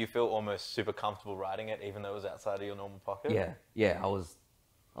 did you feel almost super comfortable writing it even though it was outside of your normal pocket? Yeah, I was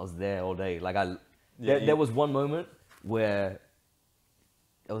there all day. Like there was one moment where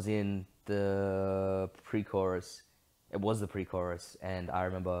I was in the pre-chorus. It was the pre-chorus, and I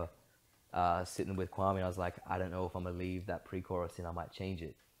remember sitting with Kwame, and I was like, I don't know if I'm gonna leave that pre-chorus and I might change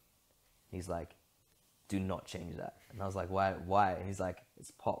it. He's like, do not change that. And I was like, why? And he's like,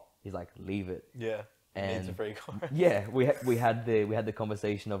 it's pop. He's like, leave it. Yeah. And it's a pre-chorus. Yeah, we had the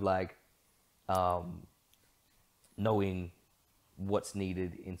conversation of like knowing what's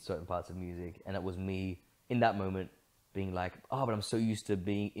needed in certain parts of music, and it was me in that moment being like, oh, but I'm so used to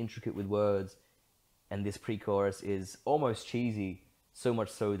being intricate with words, and this pre-chorus is almost cheesy, so much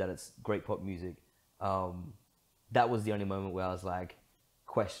so that it's great pop music. That was the only moment where I was like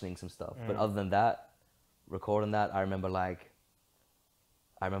questioning some stuff. But other than that, recording that, I remember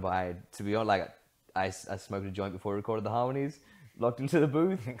to be honest, like I smoked a joint before I recorded the harmonies, locked into the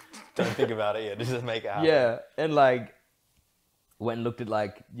booth. Don't think about it yet, just make it happen. Yeah, and like went and looked at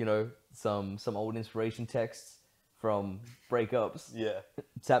like, some old inspiration texts from breakups. Yeah.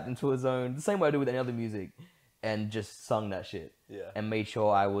 Tapped into a zone, the same way I do with any other music, and just sung that shit. Yeah. And made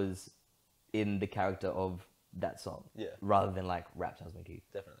sure I was in the character of that song. Yeah. Rather than like rap Tasman Keith.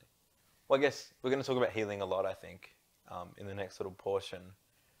 Definitely. Well, I guess we're going to talk about healing a lot, I think, in the next little portion.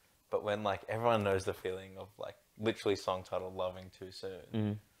 But when like everyone knows the feeling of like literally song title Loving Too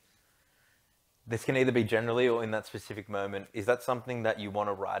Soon, this can either be generally or in that specific moment. Is that something that you want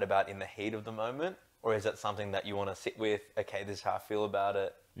to write about in the heat of the moment? Or is that something that you want to sit with, okay, this is how I feel about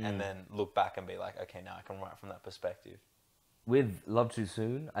it, and then look back and be like, okay, now I can write from that perspective? With Love Too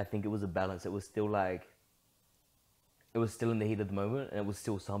Soon, I think it was a balance. It was still like, it was still in the heat of the moment, and it was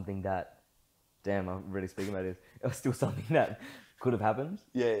still something that, damn, I'm really speaking about this. It was still something that could have happened.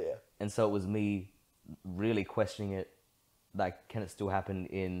 Yeah. And so it was me really questioning it, like, can it still happen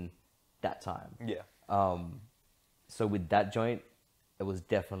in that time? Yeah. So with that joint, it was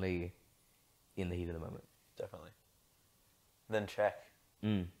definitely in the heat of the moment. Definitely. Then Check.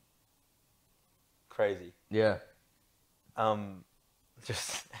 Mm. Crazy. Yeah.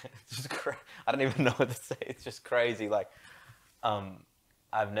 Just I don't even know what to say. It's just crazy. Like,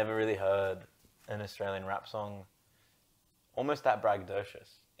 I've never really heard an Australian rap song almost that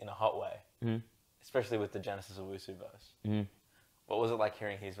braggadocious in a hot way, especially with the Genesis of Wusu verse. Mm. What was it like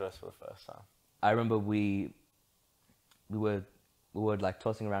hearing his verse for the first time? I remember we were like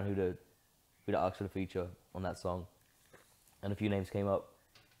tossing around who to ask for the feature on that song, and a few names came up,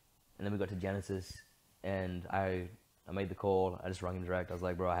 and then we got to Genesis, and I made the call. I just rang him direct. I was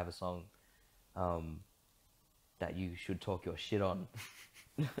like, bro, I have a song that you should talk your shit on.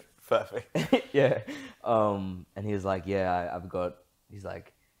 Perfect. Yeah. And he was like, yeah, he's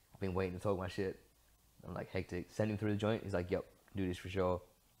like, I've been waiting to talk my shit. I'm like, hectic. Sent him through the joint. He's like, yep, do this for sure.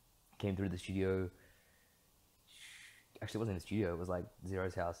 Came through the studio. Actually, it wasn't in the studio. It was like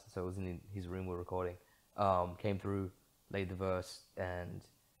Zero's house. So it was in his room we were recording. Came through, laid the verse, and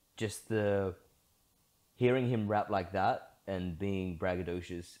just hearing him rap like that and being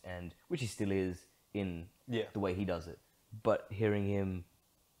braggadocious, and which he still is in the way he does it. But hearing him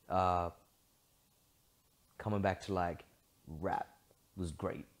coming back to like rap was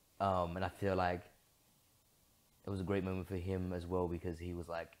great. And I feel like it was a great moment for him as well, because he was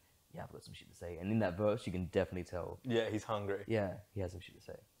like, yeah, I've got some shit to say. And in that verse, you can definitely tell. Yeah, he's hungry. Yeah, he has some shit to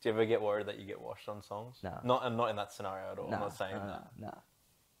say. Do you ever get worried that you get washed on songs? No. Not in that scenario at all. Nah, I'm not saying that. Nah.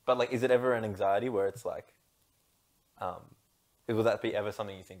 But like, is it ever an anxiety where it's like, will that be ever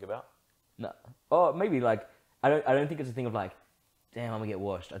something you think about? No. Or maybe like, I don't think it's a thing of like, damn, I'm gonna get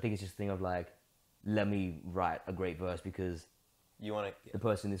washed. I think it's just a thing of like, let me write a great verse, because you want to. The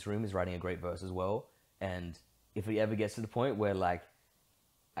person in this room is writing a great verse as well. And if it ever gets to the point where like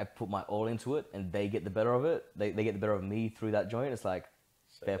I put my all into it and they get the better of it, they get the better of me through that joint, it's like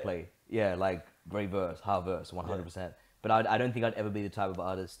fair play. Yeah, like great verse, hard verse, 100%. Yeah. But I don't think I'd ever be the type of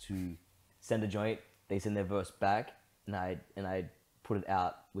artist to send a joint, they send their verse back, and I put it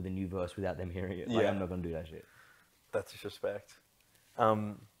out with a new verse without them hearing it. Like, I'm not gonna do that shit. That's disrespect.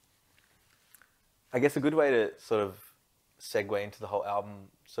 I guess a good way to sort of segue into the whole album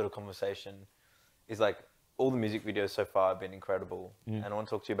sort of conversation is like, all the music videos so far have been incredible. And I want to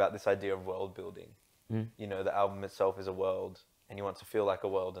talk to you about this idea of world building. You know, the album itself is a world, and you want to feel like a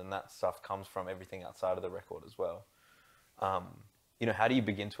world, and that stuff comes from everything outside of the record as well. You know, how do you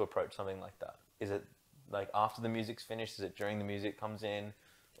begin to approach something like that? Is it like after the music's finished? Is it during the music comes in?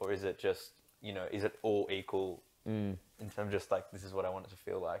 Or is it just, you know, is it all equal in terms of just like, this is what I want it to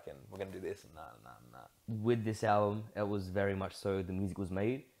feel like, and we're going to do this and that and that and that? With this album, it was very much so the music was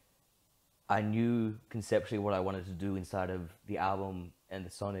made. I knew conceptually what I wanted to do inside of the album and the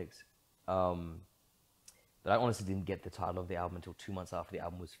sonics. But I honestly didn't get the title of the album until 2 months after the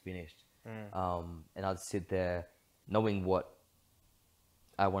album was finished. And I'd sit there knowing what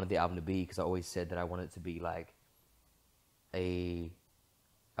I wanted the album to be, because I always said that I wanted it to be like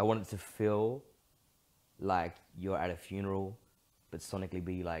I wanted it to feel like you're at a funeral, but sonically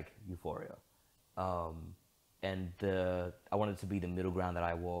be like Euphoria. And I wanted it to be the middle ground that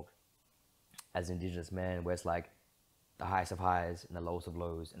I walk as an Indigenous man, where it's like the highest of highs and the lowest of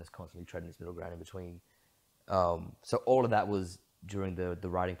lows, and it's constantly treading this middle ground in between. So all of that was during the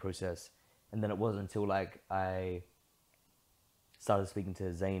writing process. And then it wasn't until like I started speaking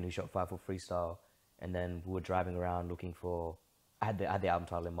to Zane, who shot 5 Foot Freestyle, and then we were driving around looking for, I had the album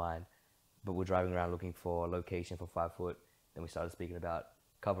title in mind, but we're driving around looking for a location for 5 Foot. Then we started speaking about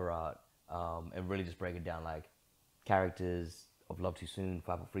cover art, and really just breaking down like characters of Love Too Soon,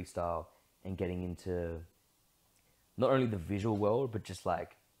 5 Foot Freestyle, and getting into not only the visual world, but just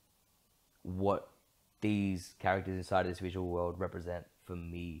like what these characters inside of this visual world represent for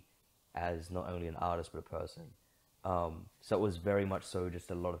me as not only an artist, but a person. So it was very much so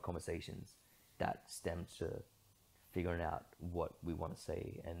just a lot of conversations that stemmed to figuring out what we want to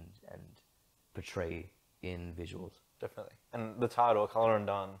say and portray in visuals. Definitely. And the title, Color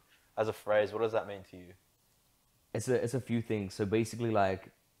Undone, as a phrase, what does that mean to you? It's a few things. So basically, like,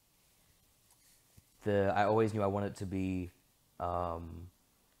 I always knew I wanted to be a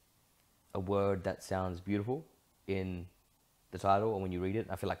word that sounds beautiful in the title or when you read it.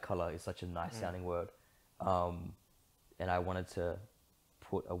 I feel like color is such a nice sounding word. And I wanted to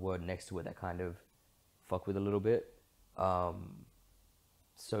put a word next to it that kind of fuck with a little bit.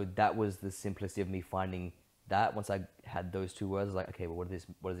 So that was the simplicity of me finding that. Once I had those two words, I was like, okay, well, what does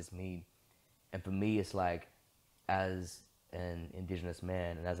this mean? And for me, it's like, as an Indigenous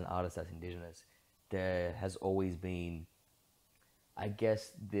man and as an artist that's Indigenous, there has always been, I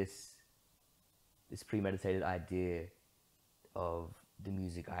guess, this premeditated idea of the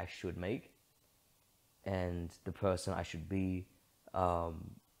music I should make and the person I should be,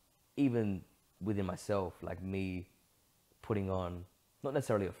 even within myself, like me putting on, not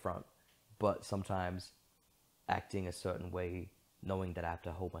necessarily a front, but sometimes acting a certain way, knowing that I have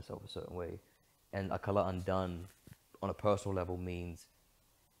to hold myself a certain way. And A Color Undone, on a personal level, means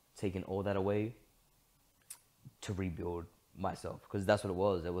taking all that away to rebuild myself. Because that's what it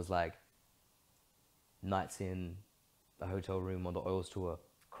was. It was like nights in a hotel room on the Oils tour,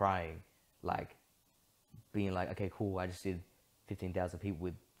 crying, like being like, okay, cool, I just did 15,000 people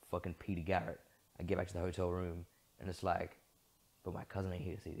with fucking Peter Garrett. I get back to the hotel room and it's like, but my cousin ain't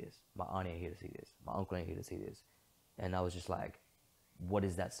here to see this. My aunt ain't here to see this. My uncle ain't here to see this. And I was just like, what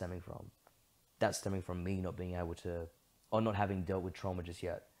is that stemming from? That's stemming from me not being able to, or not having dealt with trauma just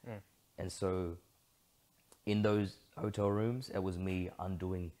yet. And so in those hotel rooms, it was me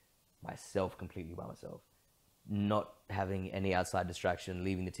undoing myself completely by myself. Not having any outside distraction,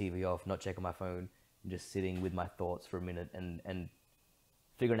 leaving the TV off, not checking my phone, just sitting with my thoughts for a minute and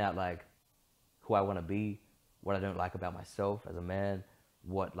figuring out like who I want to be, what I don't like about myself as a man,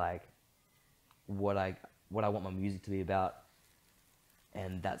 what I want my music to be about.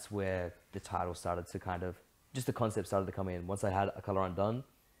 And that's where the title started to kind of, just the concept started to come in. Once I had A Color Undone,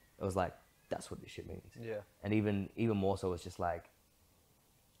 it was like, that's what this shit means. Yeah. And even more so, it's just like,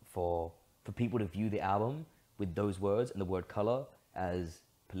 for people to view the album with those words and the word color as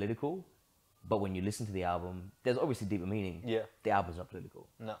political, but when you listen to the album, there's obviously deeper meaning. Yeah. The album's not political.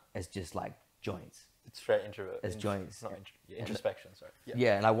 No. It's just like joints. It's straight introvert. It's joints. Not introspection, sorry.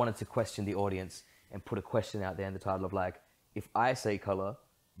 Yeah, and I wanted to question the audience and put a question out there in the title of like, if I say color,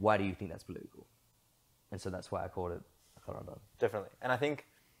 why do you think that's political? And so that's why I called it A Color Undone. Definitely. And I think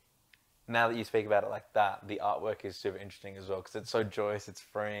now that you speak about it like that, the artwork is super interesting as well because it's so joyous, it's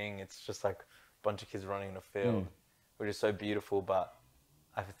freeing, it's just like a bunch of kids running in a field, which is so beautiful. But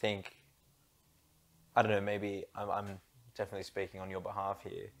I think, I don't know, maybe I'm definitely speaking on your behalf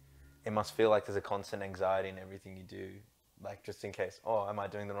here. It must feel like there's a constant anxiety in everything you do, like just in case, oh, am I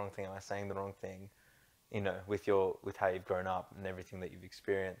doing the wrong thing? Am I saying the wrong thing? You know, with how you've grown up and everything that you've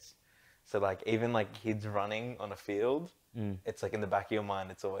experienced. So like even like kids running on a field, it's like in the back of your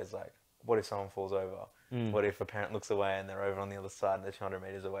mind, it's always like, what if someone falls over? What if a parent looks away and they're over on the other side and they're 200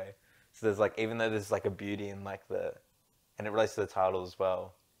 meters away? So there's like, even though there's like a beauty in like and it relates to the title as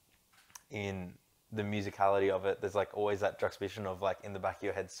well, in the musicality of it, there's like always that juxtaposition of like in the back of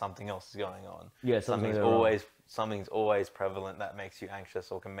your head, something else is going on. Yeah, something's always prevalent that makes you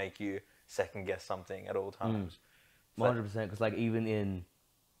anxious or can make you second guess something at all times. 100%, because like even in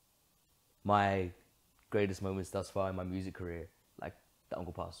my greatest moments thus far in my music career, like the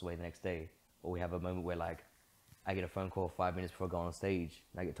uncle passes away the next day, or we have a moment where like I get a phone call 5 minutes before I go on stage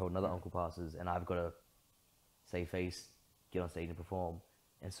and I get told another uncle passes and I've got to save face, get on stage and perform.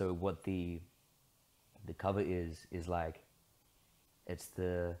 And so what the cover is like, it's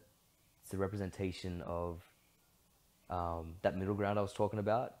the representation of that middle ground I was talking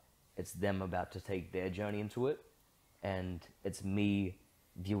about. It's them about to take their journey into it, and it's me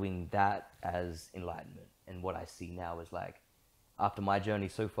viewing that as enlightenment. And what I see now is like, after my journey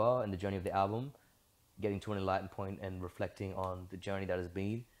so far and the journey of the album, getting to an enlightened point and reflecting on the journey that has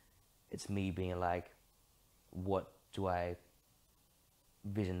been, it's me being like, what do I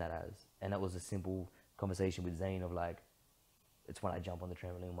vision that as? And that was a simple conversation with Zane of like, it's when I jump on the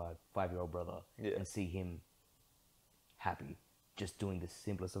trampoline with my 5-year-old brother and see him happy, just doing the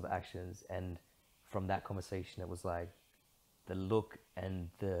simplest of actions. And from that conversation, it was like the look and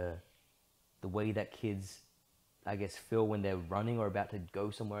the way that kids, I guess, feel when they're running or about to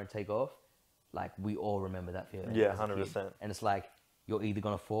go somewhere and take off. Like, we all remember that feeling. Yeah, 100%. And it's like, you're either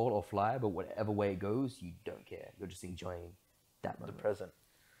going to fall or fly, but whatever way it goes, you don't care. You're just enjoying that moment. The present.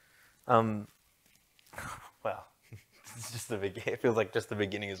 Well, it's just it feels like just the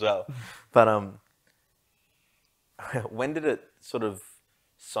beginning as well. But when did it sort of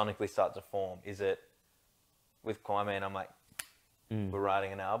sonically start to form? Is it with Kwame and I'm like, we're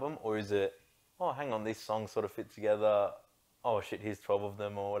writing an album? Or is it, oh, hang on, these songs sort of fit together. Oh, shit, here's 12 of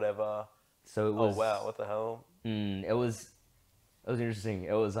them or whatever. So it was... Oh, wow, what the hell? It was interesting.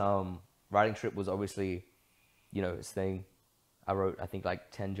 It was, writing trip was obviously, you know, its thing. I wrote, I think,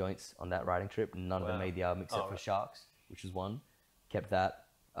 like 10 joints on that writing trip. None of them made the album except for Sharks, which was one. Kept that.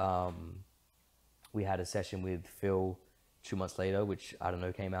 We had a session with Phil 2 months later, which I don't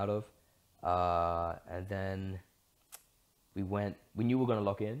know came out of. And then we knew we were going to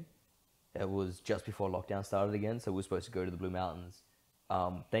lock in. It was just before lockdown started again, so we were supposed to go to the Blue Mountains.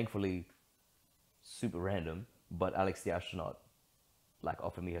 Thankfully, super random, but Alex the astronaut like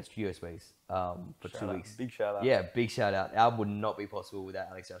offered me her studio space for Shout 2 out. weeks. Big shout out. Yeah, big shout out. Album would not be possible without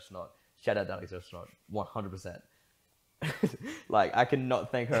Alex Astronaut. Shout out to Alex Astronaut, 100%. Like, I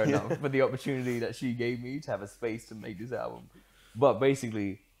cannot thank her enough for the opportunity that she gave me to have a space to make this album. But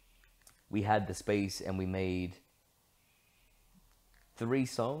basically, we had the space and we made 3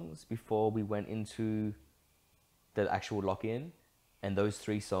 songs before we went into the actual lock-in. And those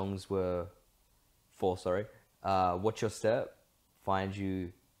 3 songs were 4, sorry. What's Your Step, Find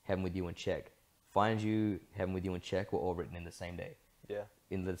You, Heaven With You, and Check. Find You, Heaven With You, and Check were all written in the same day. Yeah.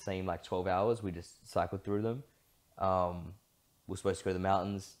 In the same, like, 12 hours, we just cycled through them. We're supposed to go to the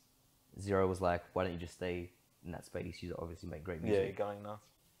mountains. Zero was like, why don't you just stay in that space? You obviously make great music. Yeah, you're going nuts.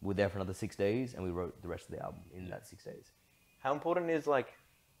 We're there for another 6 days, and we wrote the rest of the album in that 6 days. How important is, like,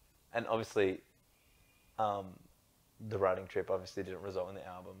 and obviously, the writing trip obviously didn't result in the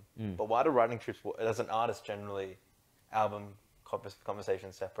album. But why do writing trips, as an artist generally, album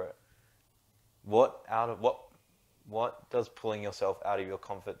conversation separate? What does pulling yourself out of your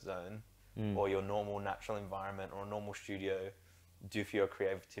comfort zone or your normal natural environment or a normal studio do for your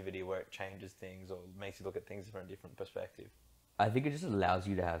creativity, where it changes things or makes you look at things from a different perspective? I think it just allows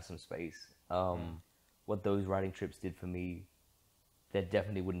you to have some space. What those writing trips did for me, there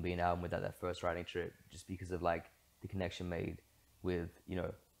definitely wouldn't be an album without that first writing trip, just because of like the connection made with, you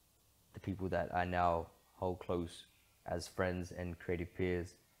know, the people that I now hold close as friends and creative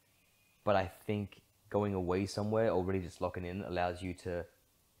peers. But I think going away somewhere or really just locking in allows you to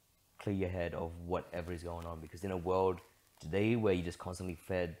clear your head of whatever is going on, because in a world today where you just constantly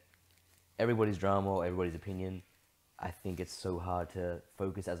fed everybody's drama or everybody's opinion, I think it's so hard to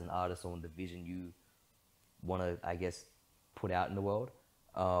focus as an artist on the vision you want to, I guess, put out in the world.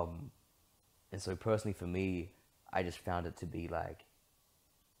 And so personally for me, I just found it to be like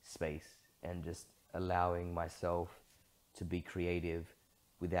space and just allowing myself to be creative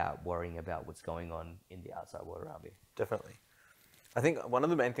without worrying about what's going on in the outside world around me. Definitely. I think one of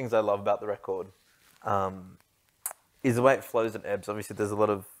the main things I love about the record is the way it flows and ebbs. Obviously, there's a lot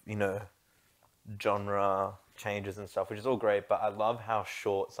of, you know, genre changes and stuff, which is all great, but I love how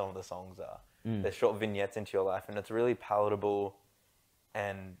short some of the songs are. They're short vignettes into your life, and it's a really palatable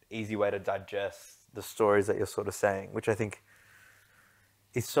and easy way to digest the stories that you're sort of saying, which I think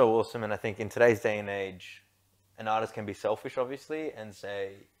is so awesome. And I think in today's day and age, an artist can be selfish, obviously, and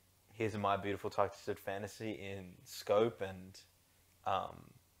say, here's my beautiful twisted fantasy in scope and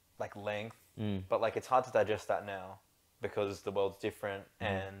like length. But like, it's hard to digest that now because the world's different.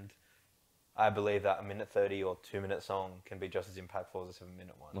 And I believe that a 1:30 or 2-minute song can be just as impactful as a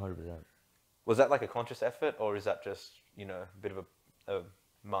 7-minute one. 100%. Was that like a conscious effort, or is that just, you know, a bit of a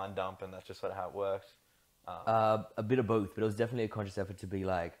mind dump and that's just sort of how it worked? A bit of both, but it was definitely a conscious effort to be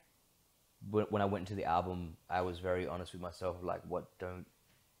like, when I went into the album, I was very honest with myself, like, what don't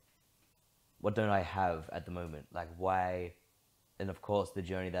I have at the moment? Like, why? And of course, the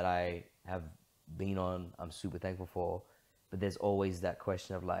journey that I have been on, I'm super thankful for. But there's always that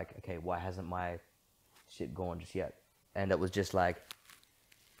question of like, okay, why hasn't my shit gone just yet? And it was just like,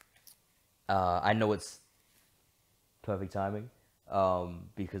 I know it's perfect timing,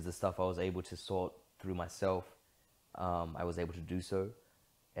 because the stuff I was able to sort through myself, I was able to do so.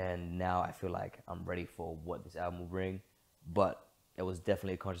 And now I feel like I'm ready for what this album will bring. But it was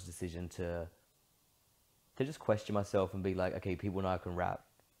definitely a conscious decision to just question myself and be like, okay, people know I can rap.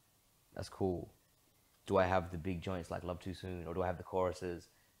 That's cool. Do I have the big joints like Love Too Soon? Or do I have the choruses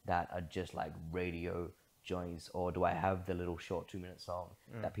that are just like radio joints? Or do I have the little short 2-minute song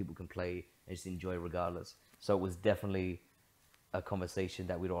that people can play and just enjoy regardless? So it was definitely a conversation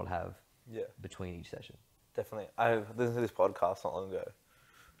that we'd all have between each session. Definitely. I listened to this podcast not long ago.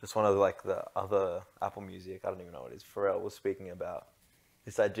 Just one of like the other Apple Music, I don't even know what it is, Pharrell was speaking about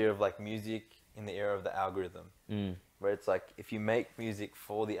this idea of like music in the era of the algorithm, where it's like, if you make music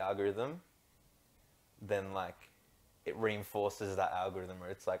for the algorithm, then like it reinforces that algorithm,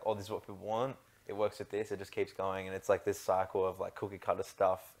 where it's like, oh, this is what people want, it works with this, it just keeps going, and it's like this cycle of like cookie cutter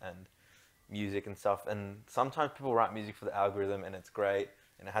stuff and music and stuff. And sometimes people write music for the algorithm and it's great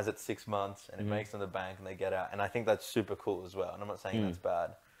and it has its 6 months and it makes them the bank and they get out, and I think that's super cool as well, and I'm not saying that's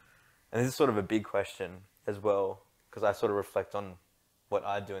bad. And this is sort of a big question as well, because I sort of reflect on what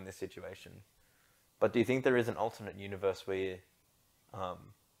I do in this situation. But do you think there is an alternate universe where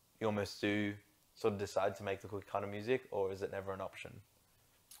you almost do sort of decide to make the cookie cutter music, or is it never an option?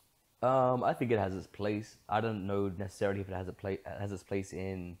 I think it has its place. I don't know necessarily if it has its place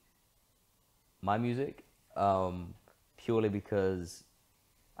in my music, purely because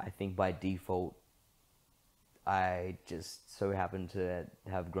I think by default, I just so happen to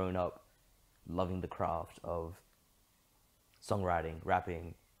have grown up loving the craft of songwriting,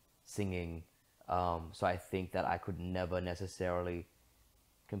 rapping, singing. So I think that I could never necessarily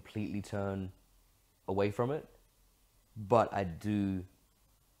completely turn away from it, but I do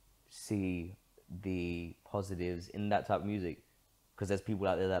see the positives in that type of music because there's people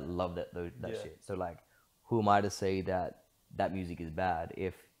out there that love that shit. So like, who am I to say that that music is bad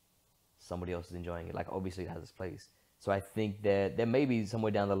if somebody else is enjoying it? Like, obviously it has its place. So I think there may be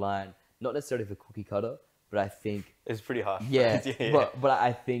somewhere down the line, not necessarily for cookie cutter, but I think it's pretty harsh. Yeah, but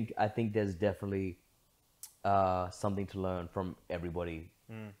I think there's definitely something to learn from everybody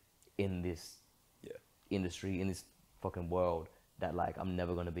in this industry, in this fucking world. That like I'm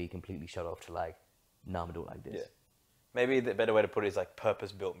never gonna be completely shut off to like, nah, I'm gonna do it like this. Yeah. Maybe the better way to put it is like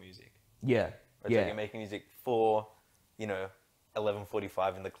purpose-built music. Yeah. It's like you're making music for,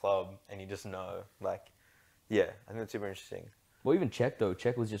 11:45 in the club, and you just know, like, I think that's super interesting. Well, even Check though,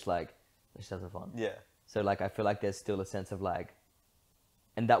 Check was just like, let's have some fun. Yeah. So like, I feel like there's still a sense of like,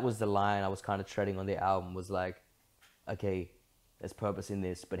 and that was the line I was kind of treading on the album, was like, okay, there's purpose in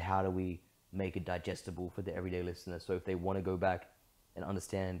this, but how do we make it digestible for the everyday listener? So if they want to go back and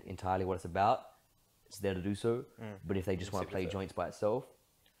understand entirely what it's about, it's there to do so. But if they just want to play joints by itself,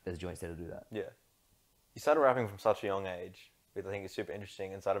 there's joints there to do that. Yeah. You started rapping from such a young age, which I think is super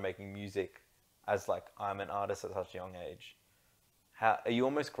interesting, and started making music as like, I'm an artist at such a young age. How are you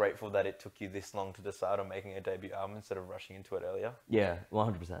almost grateful that it took you this long to decide on making a debut album instead of rushing into it earlier? Yeah,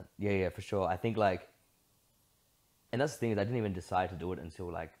 100%. Yeah, for sure. I think like, and that's the thing, is I didn't even decide to do it until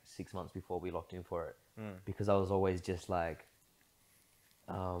like 6 months before we locked in for it. Because I was always just like,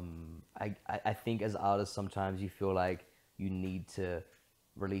 I think as artists, sometimes you feel like you need to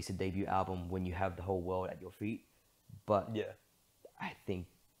release a debut album when you have the whole world at your feet. But I think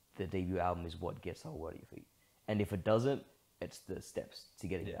the debut album is what gets the whole world at your feet. And if it doesn't, it's the steps to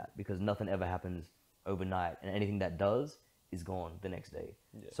getting that. Because nothing ever happens overnight. And anything that does is gone the next day.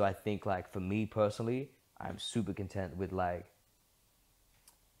 Yeah. So I think like, for me personally, I'm super content with like,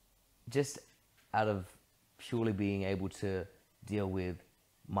 just out of purely being able to deal with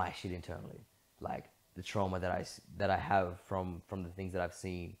my shit internally, like the trauma that I have from the things that I've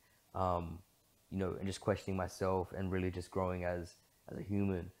seen, and just questioning myself and really just growing as a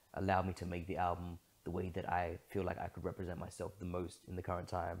human allowed me to make the album the way that I feel like I could represent myself the most in the current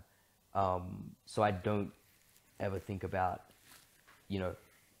time. So I don't ever think about,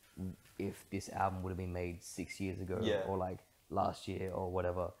 if this album would have been made 6 years ago or like last year or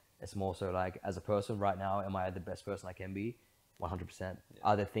whatever. It's more so like, as a person right now, am I the best person I can be? 100%. Yeah.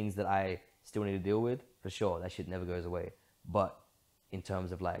 Are there things that I still need to deal with? For sure, that shit never goes away. But in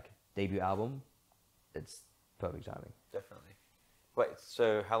terms of like debut album, it's perfect timing. Definitely. Wait,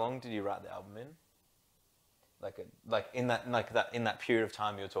 so how long did you write the album in? In that period of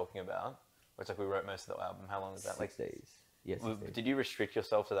time you were talking about, where it's like we wrote most of the album. How long is that? 6 days. Yes. Did you restrict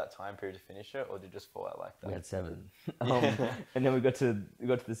yourself to that time period to finish it, or did it just fall out like that? We had 7, and then we got to the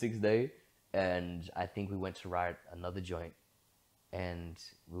 6th day, and I think we went to write another joint, and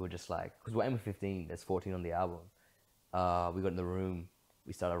we were just like, because we're aiming for 15, there's 14 on the album. We got in the room,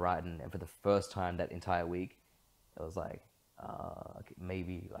 we started writing, and for the first time that entire week, it was like, okay,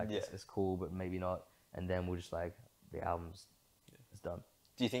 maybe like it's cool, but maybe not. And then we're just like, the album's it's done.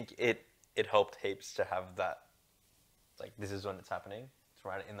 Do you think it helped heaps to have that? Like, this is when it's happening, to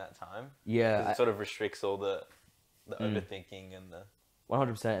write it in that time? Yeah. Because it sort of restricts all the overthinking and the...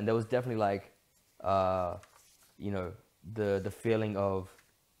 100%. And there was definitely like, the feeling of,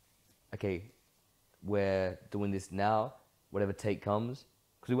 okay, we're doing this now, whatever take comes.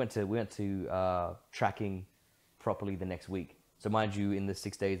 Because we went to tracking properly the next week. So mind you, in the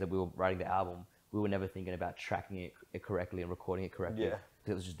 6 days that we were writing the album, we were never thinking about tracking it correctly and recording it correctly. Yeah.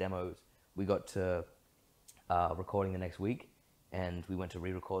 Because it was just demos. We got to... recording the next week, and we went to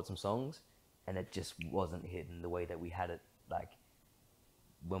re-record some songs, and it just wasn't hitting the way that we had it like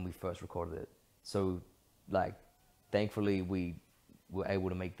when we first recorded it. So like, thankfully we were able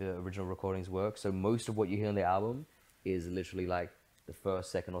to make the original recordings work. So most of what you hear on the album is literally like the first,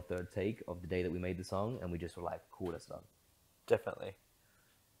 second or third take of the day that we made the song, and we just were like, cool, that's done. Definitely.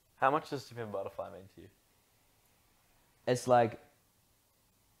 How much does To Pimp a Butterfly mean to you? It's like,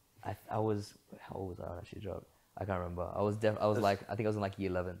 how old was I when that shit dropped? I can't remember. I think I was in like year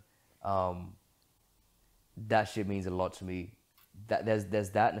 11. That shit means a lot to me. That there's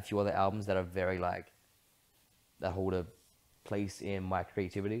that and a few other albums that are very like, that hold a place in my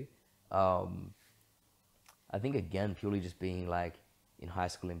creativity. I think again, purely just being like in high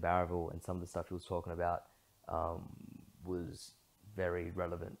school in Barraville, and some of the stuff he was talking about was very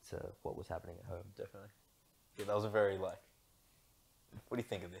relevant to what was happening at home. Definitely. Yeah, that was a very like, what do you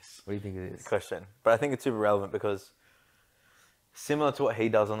think of this? What do you think of this question? But I think it's super relevant because similar to what he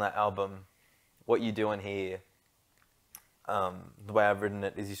does on that album, what you do on here, the way I've written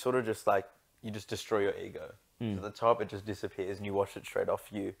it is you sort of just like, you just destroy your ego. So at the top, it just disappears and you watch it straight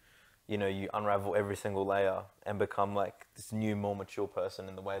off you. You know, you unravel every single layer and become like this new, more mature person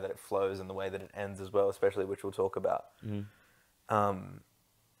in the way that it flows and the way that it ends as well, especially, which we'll talk about. Do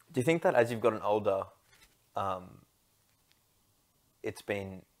you think that as you've gotten older, it's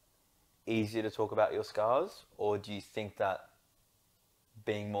been easier to talk about your scars, or do you think that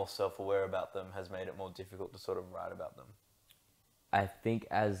being more self-aware about them has made it more difficult to sort of write about them? I think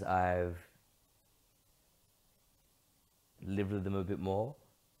as I've lived with them a bit more,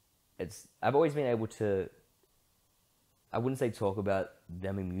 I've always been able to, I wouldn't say talk about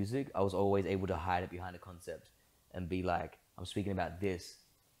them in music. I was always able to hide it behind a concept and be like, I'm speaking about this,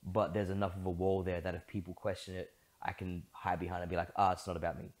 but there's enough of a wall there that if people question it, I can hide behind it and be like, it's not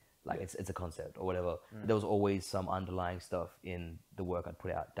about me. Like, it's a concept or whatever. There was always some underlying stuff in the work I'd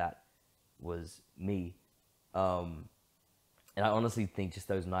put out that was me. And I honestly think just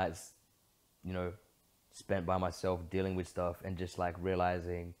those nights, you know, spent by myself dealing with stuff and just like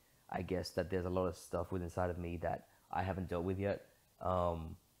realizing, I guess, that there's a lot of stuff within inside of me that I haven't dealt with yet.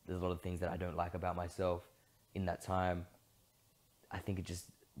 There's a lot of things that I don't like about myself in that time. I think it just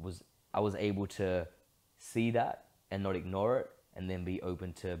was, I was able to see that and not ignore it, and then be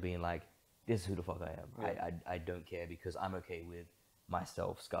open to being like, this is who the fuck I am. Yeah. I don't care because I'm okay with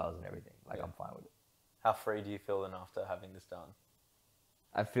myself, scars and everything. Like, I'm fine with it. How free do you feel then after having this done?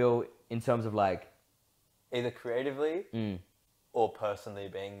 I feel in terms of like... either creatively or personally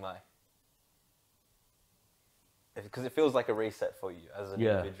being like... because it feels like a reset for you as an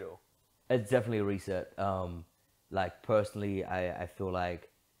individual. It's definitely a reset. Like, personally, I feel like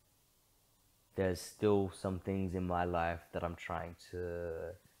there's still some things in my life that I'm trying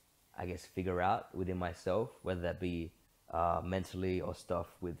to, I guess, figure out within myself, whether that be mentally or stuff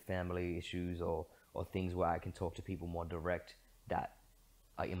with family issues or things where I can talk to people more direct that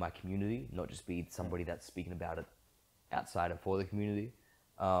are in my community, not just be somebody that's speaking about it outside and for the community.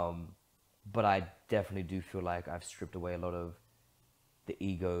 But I definitely do feel like I've stripped away a lot of the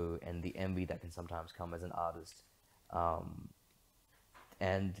ego and the envy that can sometimes come as an artist.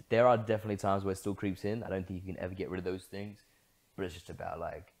 And there are definitely times where it still creeps in. I don't think you can ever get rid of those things, but it's just about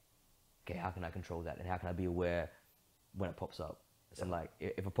like, okay, how can I control that? And how can I be aware when it pops up? And like,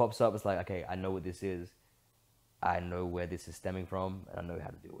 if it pops up, it's like, okay, I know what this is. I know where this is stemming from, and I know how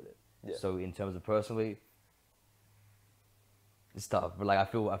to deal with it. Yeah. So in terms of personally, it's tough. But like, I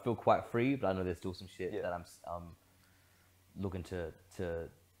feel quite free, but I know there's still some shit that I'm looking to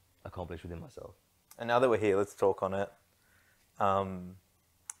accomplish within myself. And now that we're here, let's talk on it.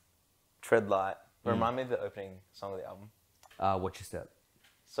 Tread Light. Remind me of the opening song of the album. Watch Your Step.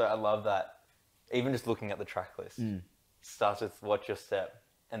 So I love that. Even just looking at the track list, starts with Watch Your Step,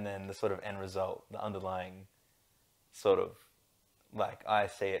 and then the sort of end result, the underlying sort of, like, I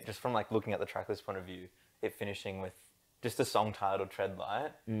see it just from like looking at the track list point of view, it finishing with just a song titled Tread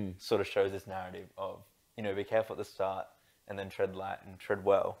Light sort of shows this narrative of, you know, be careful at the start and then tread light and tread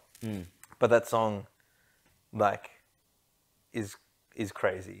well. But that song, like, is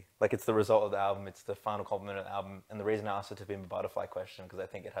crazy. Like, it's the result of the album. It's the final compliment of the album. And the reason I asked it to be a butterfly question, because I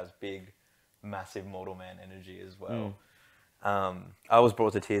think it has big, massive Mortal Man energy as well. I was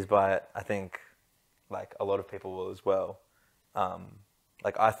brought to tears by it. I think, like, a lot of people will as well.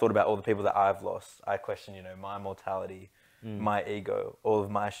 Like, I thought about all the people that I've lost. I questioned, you know, my mortality, my ego, all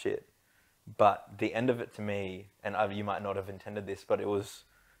of my shit. But the end of it to me, and you might not have intended this, but it was,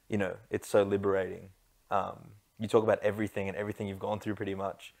 you know, it's so liberating. You talk about everything and everything you've gone through pretty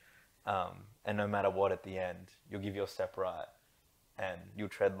much. And no matter what, at the end, you'll give your step right and you'll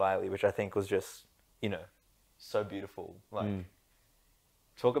tread lightly, which I think was just, you know, so beautiful. Like,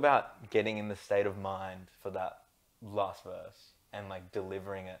 talk about getting in the state of mind for that last verse and like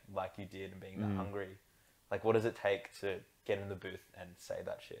delivering it like you did and being that hungry. Like, what does it take to get in the booth and say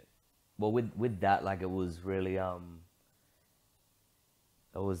that shit? Well, with that, like, it was really, it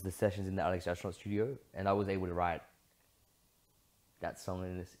was the sessions in the Alex Astronaut studio, and I was able to write that song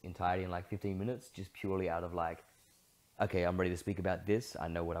in its entirety in like 15 minutes, just purely out of like, okay, I'm ready to speak about this. I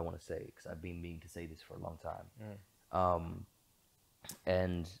know what I want to say, because I've been meaning to say this for a long time.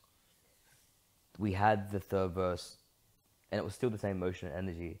 And we had the third verse, and it was still the same motion and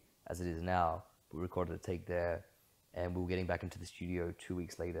energy as it is now. We recorded a take there, and we were getting back into the studio 2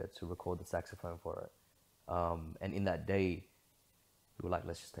 weeks later to record the saxophone for it. And in that day, we were like,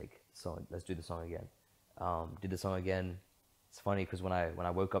 let's just take the song, let's do the song again. Did the song again. It's funny because when I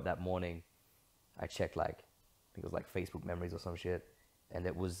woke up that morning, I checked, like, I think it was like Facebook memories or some shit, and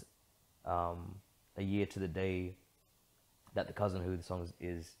it was a year to the day that the cousin who the song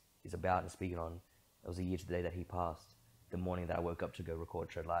is about and speaking on, it was a year to the day that he passed, the morning that I woke up to go record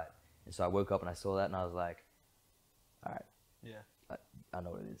Tread Light. And so I woke up and I saw that and I was like, all right, Yeah. I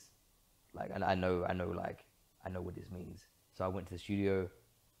know what it is. Like, I know what this means. So I went to the studio,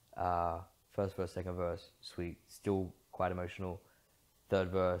 first verse, second verse, sweet, still quite emotional. Third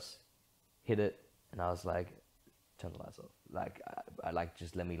verse, hit it, and I was like, turn the lights off. Like, I like,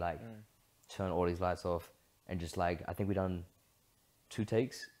 just let me like turn all these lights off, and just like, I think we done 2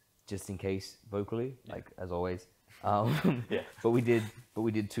 takes, just in case vocally, like as always. Yeah. But we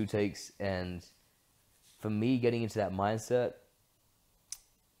did 2 takes, and for me getting into that mindset,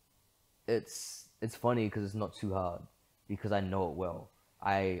 it's funny because it's not too hard, because I know it well.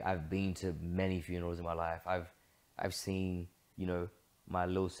 I've been to many funerals in my life. I've seen, you know, my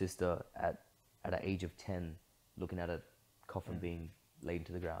little sister at an age of 10 looking at a coffin being laid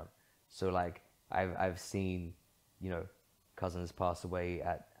into the ground. So like I've seen, you know, cousins pass away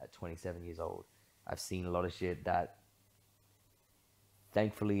at 27 years old. I've seen a lot of shit that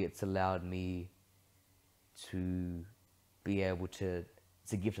thankfully it's allowed me to be able to,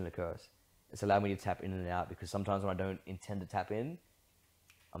 it's a gift and a curse. It's allowed me to tap in and out, because sometimes when I don't intend to tap in,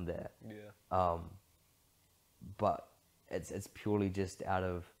 I'm there. Yeah. But it's purely just out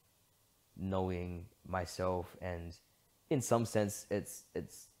of knowing myself, and in some sense it's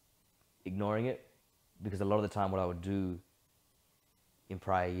ignoring it, because a lot of the time what I would do in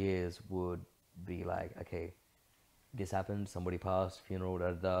prior years would be like, okay, this happened, somebody passed, funeral,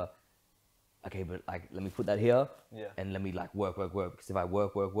 da da da. Okay, but like, let me put that here, and let me like work, because if I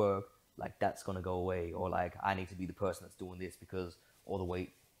work, like that's gonna go away, or like I need to be the person that's doing this because all the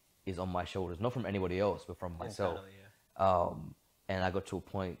weight is on my shoulders, not from anybody else, but from myself. And I got to a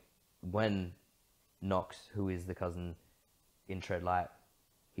point when Knox, who is the cousin in Tread Light,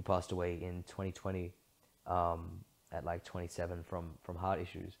 he passed away in 2020 at like 27 from heart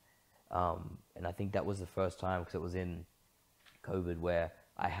issues. And I think that was the first time, because it was in COVID, where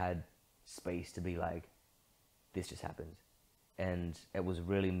I had space to be like, this just happened. And it was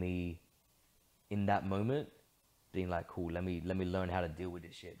really me in that moment being like, cool, let me learn how to deal with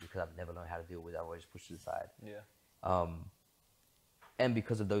this shit, because I've never learned how to deal with it. I always pushed it aside. And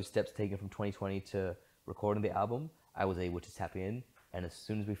because of those steps taken from 2020 to recording the album, I was able to tap in. And as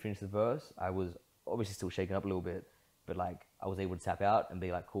soon as we finished the verse, I was obviously still shaking up a little bit, but like I was able to tap out and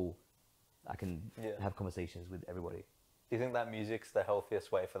be like, cool, I can have conversations with everybody. Do you think that music's the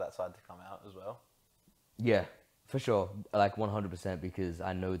healthiest way for that side to come out as well? Yeah, for sure. Like 100%, because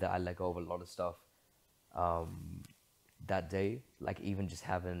I know that I let go of a lot of stuff that day. Like even just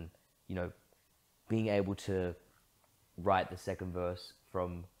having, you know, being able to write the second verse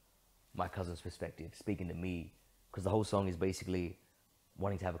from my cousin's perspective, speaking to me, because the whole song is basically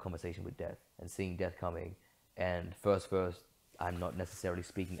wanting to have a conversation with death and seeing death coming. And first verse, I'm not necessarily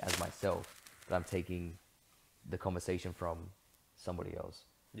speaking as myself, but I'm taking the conversation from somebody else.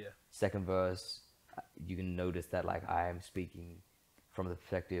 Yeah. Second verse, you can notice that like I am speaking from the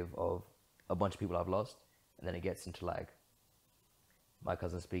perspective of a bunch of people I've lost, and then it gets into like my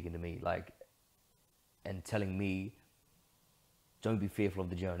cousin speaking to me, like, and telling me, don't be fearful of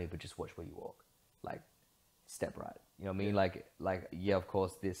the journey, but just watch where you walk. Like, step right. You know what I mean? Like, yeah, of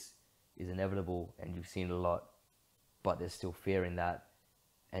course, this is inevitable, and you've seen it a lot, but there's still fear in that.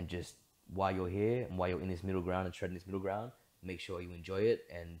 And just while you're here and while you're in this middle ground and treading this middle ground, make sure you enjoy it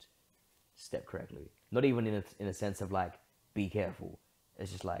and step correctly. Not even in a sense of like, be careful.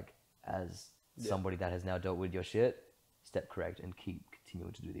 It's just like, as somebody that has now dealt with your shit, step correct and keep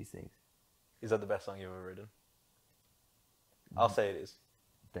continuing to do these things. Is that the best song you've ever written? I'll say it is.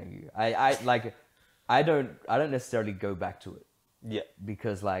 Thank you. I don't necessarily go back to it. Yeah.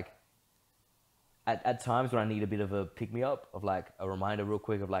 Because like at times when I need a bit of a pick me up, of like a reminder real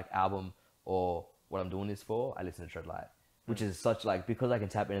quick of like album or what I'm doing this for, I listen to Tread Light, which is such like, because I can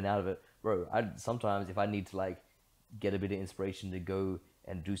tap in and out of it, bro. Sometimes if I need to like get a bit of inspiration to go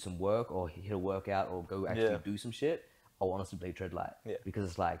and do some work or hit a workout or go actually do some shit, I'll honestly play Tread Light. Yeah. Because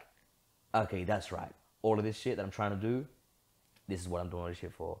it's like, okay, that's right. All of this shit that I'm trying to do, this is what I'm doing all this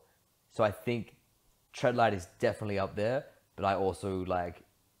shit for. So I think Tread Light is definitely up there, but I also like,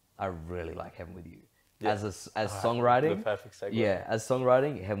 I really like Heaven With You. Yeah. As songwriting, the perfect segue. Yeah, as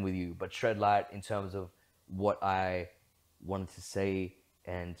songwriting, Heaven With You. But Tread Light in terms of what I wanted to say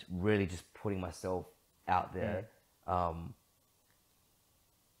and really just putting myself out there, 100%.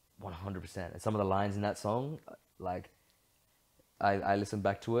 And some of the lines in that song, like, I listen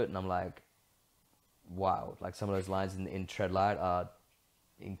back to it and I'm like, wow. Like some of those lines in Tread Light are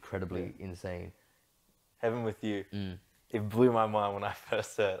incredibly insane. Heaven With You. it blew my mind when I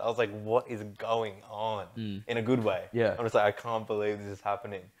first heard. I was like, what is going on? In a good way. Yeah. I'm just like, I can't believe this is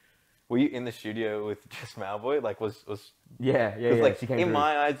happening. Were you in the studio with Jess Malboy? Like, was Yeah. like, She came in through.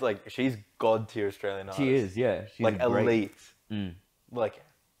 my eyes, like, she's god tier Australian artist. She is, yeah. She's like great. elite. Like,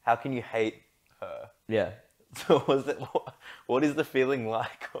 how can you hate her? Yeah. So what is the feeling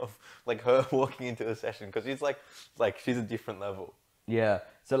like of like her walking into a session? Because she's like she's a different level. Yeah.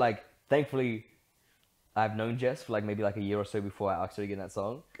 So like, thankfully, I've known Jess for like maybe like a year or so before I asked her to get that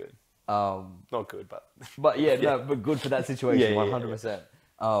song. Good. Not good, but yeah, no, but good for that situation, Yeah, 100%.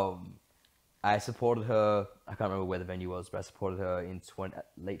 I supported her. I can't remember where the venue was, but I supported her in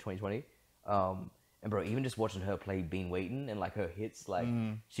late 2020. And bro, even just watching her play Been Waitin' and like her hits, like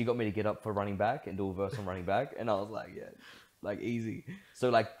she got me to get up for Running Back and do a verse on Running Back, and I was like, yeah, like easy. So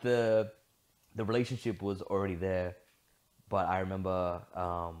like the relationship was already there, but I remember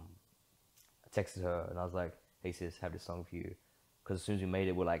I texted her and I was like, hey sis, have this song for you, because as soon as we made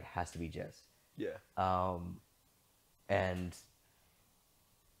it, we're like, has to be Jess. Yeah. And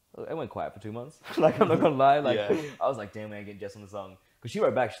it went quiet for 2 months. Like, I'm not gonna lie. Like, Yeah. I was like, damn, man, I get Jess on the song. Because she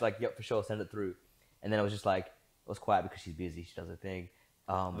wrote back, she's like, yep, for sure, send it through. And then I was just like, it was quiet because she's busy, she does her thing.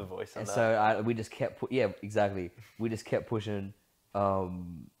 The voice and that. so we just kept, yeah, exactly. We just kept pushing.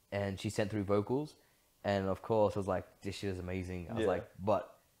 And she sent through vocals. And of course, I was like, this shit is amazing. I was like,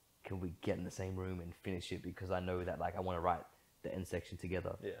 but can we get in the same room and finish it? Because I know that, like, I want to write the end section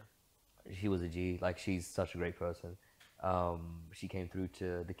together. Yeah. She was a G. Like, she's such a great person. She came through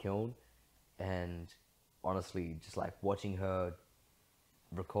to the Kiln, and honestly, just like watching her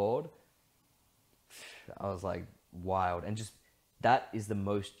record, I was like, wild. And just, that is the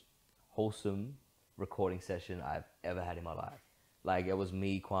most wholesome recording session I've ever had in my life. Like, it was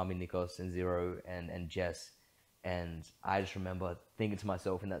me, Kwame, Nikos, and Zero, and Jess. And I just remember thinking to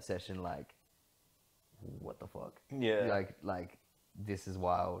myself in that session, like, what the fuck? Yeah. Like this is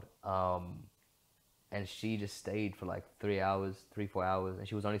wild. And she just stayed for like 3 hours, 4 hours, and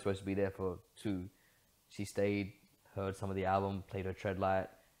she was only supposed to be there for 2. She stayed, heard some of the album, played her Treadlight.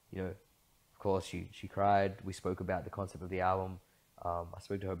 You know, of course, she cried. We spoke about the concept of the album. I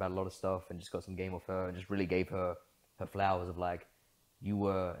spoke to her about a lot of stuff and just got some game of her and just really gave her her flowers of like, you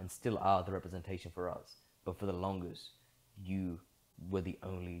were and still are the representation for us. But for the longest, you were the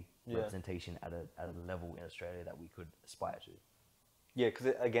only representation at a level in Australia that we could aspire to. Yeah,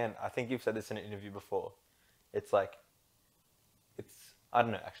 because again, I think you've said this in an interview before. It's like, I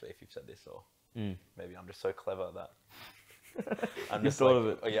don't know actually if you've said this or maybe I'm just so clever that I'm just thought like, of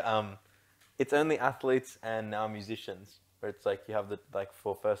it. oh yeah, it's only athletes and now musicians where it's like you have the, like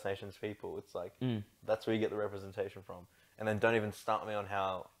for First Nations people, it's like that's where you get the representation from. And then don't even start me on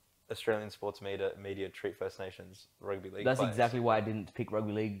how Australian sports media treat First Nations rugby league That's players. exactly why I didn't pick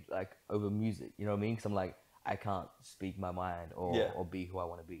rugby league like over music. You know what I mean? Because I'm like, I can't speak my mind or be who I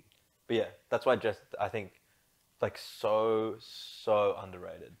want to be. But yeah, that's why I think like so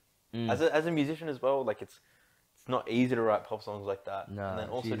underrated. As a musician as well, like it's not easy to write pop songs like that. No, and then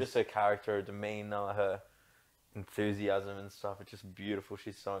also just her character, her demeanor, her enthusiasm and stuff. It's just beautiful.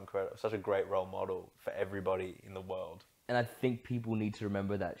 She's so incredible. Such a great role model for everybody in the world. And I think people need to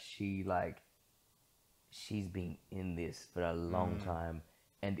remember that she's been in this for a long time.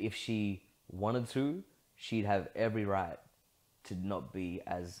 And if she wanted to, she'd have every right to not be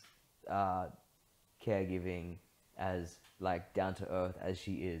as caregiving, as like down to earth as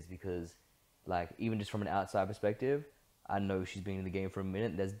she is, because like even just from an outside perspective, I know she's been in the game for a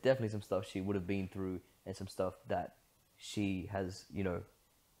minute. There's definitely some stuff she would have been through and some stuff that she has, you know,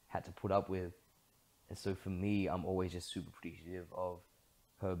 had to put up with. And so for me, I'm always just super appreciative of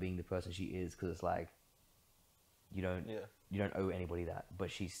her being the person she is, because it's like, you don't owe anybody that,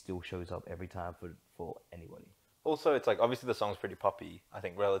 but she still shows up every time for anybody. Also, it's like, obviously the song's pretty poppy, I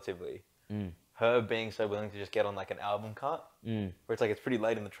think, relatively. Her being so willing to just get on like an album cut, where it's like, it's pretty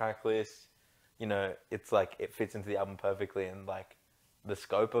late in the track list, you know, it's like, it fits into the album perfectly, and like, the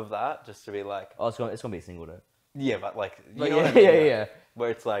scope of that, just to be like... Oh, it's gonna be a single though. Yeah, but like, you know yeah, what I mean? yeah. Where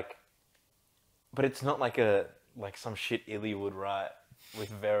it's like, but it's not like some shit Illy would write with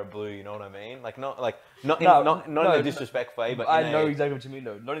Vera Blue, you know what I mean? Like, not in a disrespectful way, but I know exactly what you mean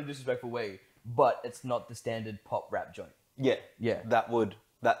though. Not in a disrespectful way, but it's not the standard pop rap joint. Yeah.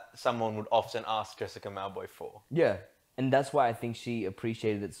 That someone would often ask Jessica Malboy for. Yeah. And that's why I think she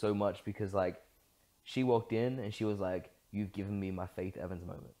appreciated it so much, because like, she walked in and she was like, you've given me my Faith Evans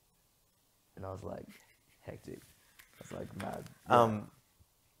moment. And I was like, hectic. I was like, mad. Yeah.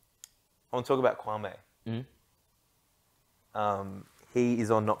 I want to talk about Kwame. He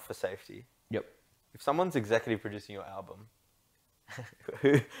is on Not For Safety. Yep. If someone's executive producing your album,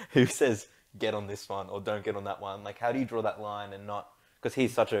 who says get on this one or don't get on that one? Like, how do you draw that line and not, because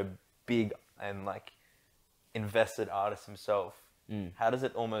he's such a big and like invested artist himself. How does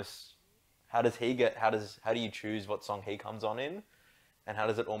it almost, how does he get, how do you choose what song he comes on in? And how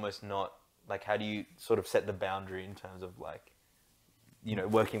does it almost not, like, how do you sort of set the boundary in terms of like, you know,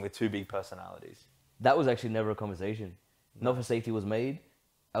 working with two big personalities? That was actually never a conversation. Not for Safety was made.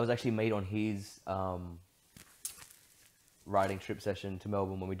 I was actually made on his writing trip session to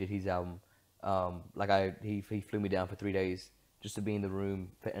Melbourne when we did his album. He flew me down for 3 days just to be in the room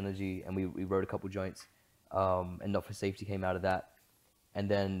for energy, and we wrote a couple joints. And Not for Safety came out of that. And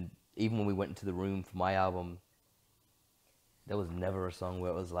then even when we went into the room for my album, there was never a song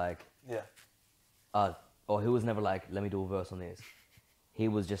where it was like, or he was never like, let me do a verse on this. He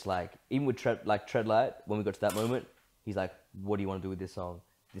was just like, even with Tread Light, when we got to that moment, he's like, what do you want to do with this song?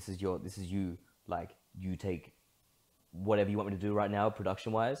 This is you. Like, you take whatever you want me to do right now,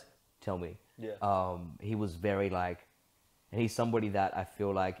 production wise, tell me. Yeah. He was very like, and he's somebody that I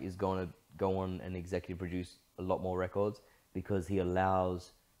feel like is going to go on and executive produce a lot more records, because he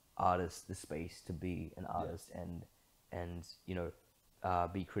allows artists the space to be an artist and you know,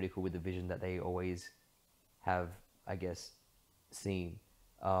 be critical with the vision that they always have, I guess, seen.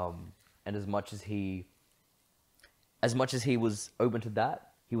 And as much as he was open to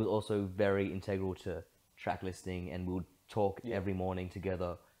that, he was also very integral to track listing, and we would talk every morning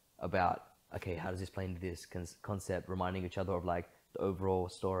together about, okay, how does this play into this concept, reminding each other of like the overall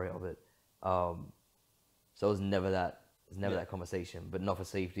story of it. So it was never that conversation. But Not for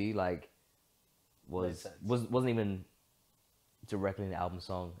Safety like wasn't even directly an album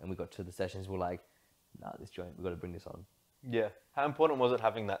song, and we got to the sessions, we're like, nah, this joint, we got to bring this on. Yeah. How important was it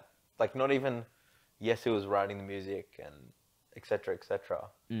having that, like, not even, yes, he was writing the music and et cetera,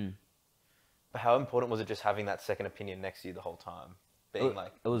 but how important was it just having that second opinion next to you the whole time? Being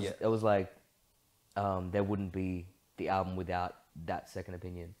like, it was like, there wouldn't be the album without that second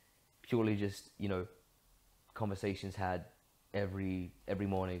opinion. Purely just, you know, conversations had every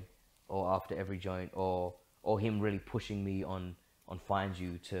morning or after every joint, or him really pushing me on Find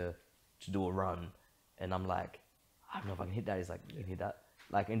You to do a run. And I'm like, I don't know if I can hit that. He's like, you can hit that.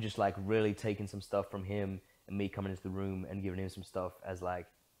 Like, and just like really taking some stuff from him and me coming into the room and giving him some stuff as like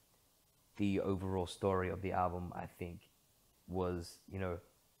the overall story of the album, I think was, you know,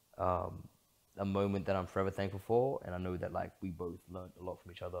 a moment that I'm forever thankful for. And I know that like we both learned a lot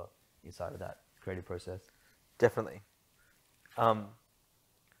from each other inside of that creative process. Definitely.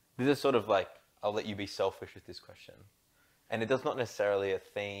 This is sort of like, I'll let you be selfish with this question. And it does not necessarily a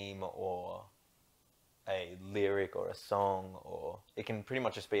theme or a lyric or a song, or it can pretty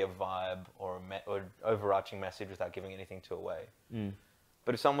much just be a vibe or or overarching message without giving anything to away.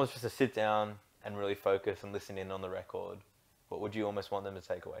 But if someone was just to sit down and really focus and listen in on the record, what would you almost want them to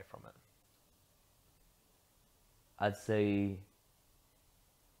take away from it? I'd say,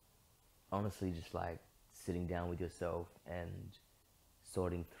 honestly, just like sitting down with yourself and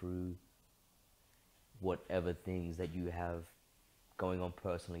sorting through whatever things that you have going on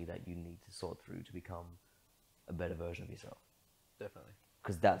personally that you need to sort through to become a better version of yourself. Definitely.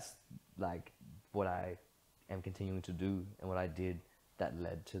 Because that's like what I am continuing to do, and what I did that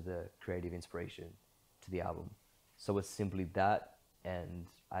led to the creative inspiration to the album. So it's simply that, and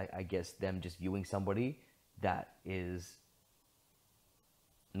I guess them just viewing somebody that is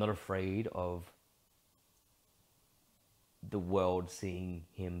not afraid of the world seeing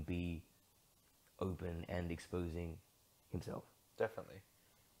him be open and exposing himself. Definitely.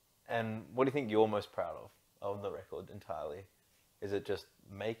 And what do you think you're most proud of the record entirely? Is it just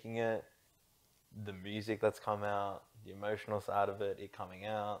making it, the music that's come out, the emotional side of it, it coming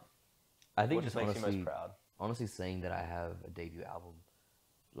out? I think what just makes honestly, you most proud? Honestly, saying that I have a debut album,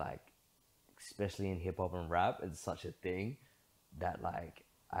 like, especially in hip hop and rap, it's such a thing that like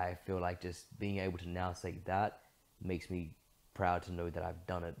I feel like just being able to now say that makes me proud to know that I've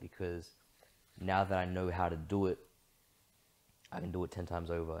done it, because now that I know how to do it, I can do it 10 times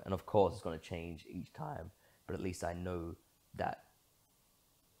over. And of course, it's going to change each time, but at least I know that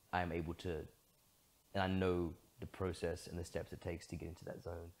I'm able to, and I know the process and the steps it takes to get into that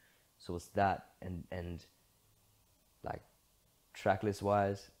zone. So it's that, and like track list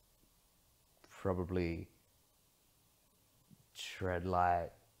wise, probably Tread Light,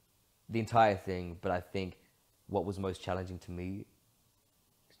 the entire thing. But I think what was most challenging to me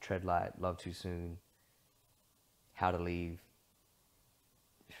is Tread Light, Love Too Soon, How to Leave,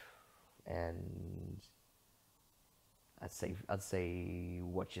 and I'd say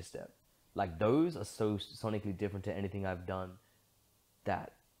Watch Your Step. Like, those are so sonically different to anything I've done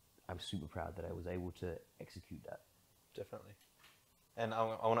that I'm super proud that I was able to execute that. Definitely. And I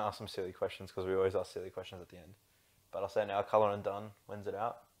want to ask some silly questions because we always ask silly questions at the end. But I'll say now, Color Undone, when's it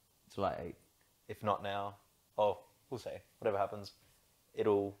out? July 8th. If not now, oh, we'll see. Whatever happens,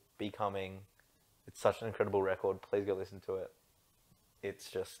 it'll be coming. It's such an incredible record. Please go listen to it. It's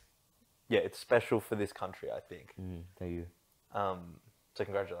just, yeah, it's special for this country, I think. Thank you. So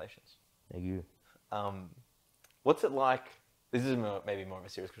congratulations. Thank you. What's it like? This is maybe more of a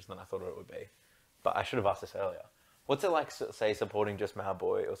serious question than I thought it would be, but I should have asked this earlier. What's it like, say, supporting Just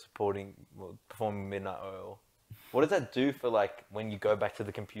Malboy or performing Midnight Oil? What does that do for like when you go back to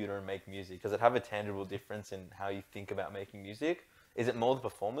the computer and make music? Does it have a tangible difference in how you think about making music? Is it more the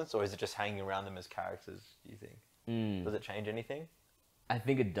performance, or is it just hanging around them as characters, do you think? Does it change anything? I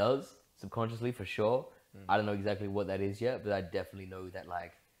think it does, subconsciously, for sure. I don't know exactly what that is yet, but I definitely know that,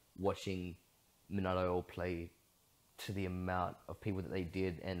 like, watching Midnight Oil play to the amount of people that they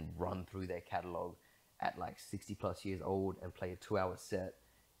did and run through their catalog at, like, 60 plus years old and play a 2-hour set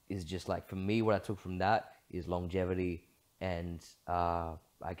is just, like, for me, what I took from that is longevity and, I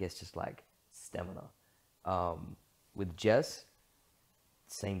guess, just, like, stamina. With Jess,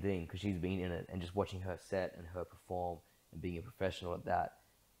 same thing, because she's been in it, and just watching her set and her perform and being a professional at that.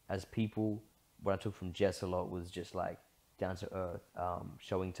 As people, what I took from Jess a lot was just like down to earth,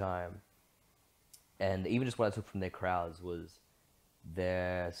 showing time, and even just what I took from their crowds was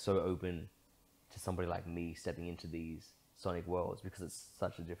they're so open to somebody like me stepping into these sonic worlds, because it's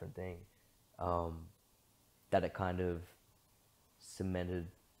such a different thing, that it kind of cemented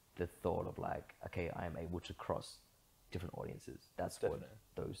the thought of like, okay, I am able to cross different audiences. That's Definitely.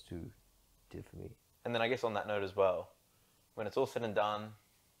 What those two did for me. And then I guess on that note as well, when it's all said and done,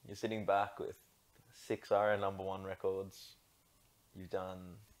 you're sitting back with 6 Iron #1 records. You've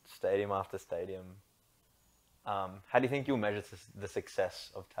done stadium after stadium. How do you think you'll measure the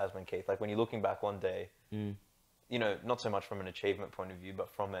success of Tasman Keith? Like when you're looking back one day, you know, not so much from an achievement point of view, but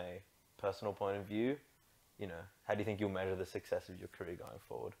from a personal point of view, you know, how do you think you'll measure the success of your career going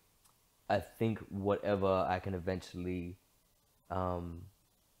forward? I think whatever I can eventually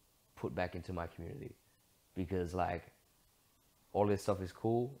put back into my community, because like all this stuff is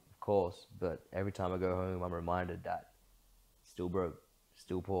cool, of course, but every time I go home, I'm reminded that still broke,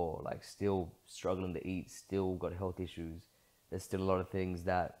 still poor, like still struggling to eat, still got health issues. There's still a lot of things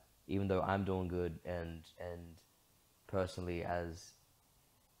that, even though I'm doing good and personally as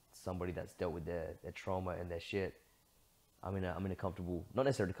somebody that's dealt with their trauma and their shit, I'm in a comfortable, not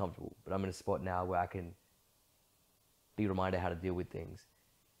necessarily comfortable, but I'm in a spot now where I can be reminded how to deal with things.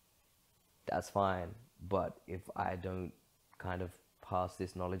 That's fine. But if I don't kind of pass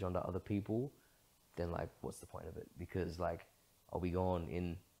this knowledge on to other people, then like, what's the point of it? Because like, I'll be gone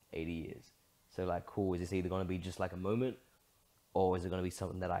in 80 years. So like, cool, is this either going to be just like a moment, or is it going to be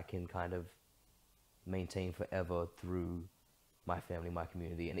something that I can kind of maintain forever through my family, my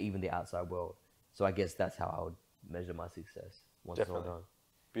community, and even the outside world? So I guess that's how I would measure my success once Definitely. It's all done.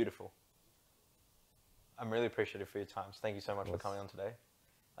 Beautiful. I'm really appreciative for your time. So thank you so much for coming on today.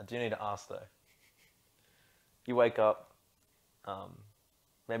 I do need to ask though. You wake up,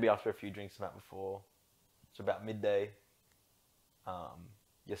 maybe after a few drinks the night before, it's about midday,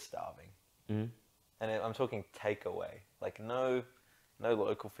 you're starving. Mm-hmm. And I'm talking takeaway, like no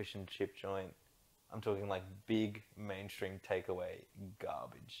local fish and chip joint. I'm talking like big mainstream takeaway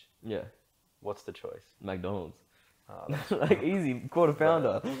garbage. Yeah. What's the choice? McDonald's. Like easy, quarter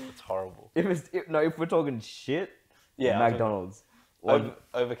pounder. It's horrible. If we're talking shit, yeah, McDonald's. Over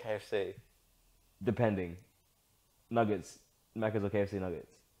KFC. Depending. Nuggets. Macca's or KFC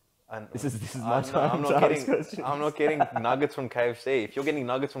nuggets. And this is my time. I'm not getting nuggets from KFC. If you're getting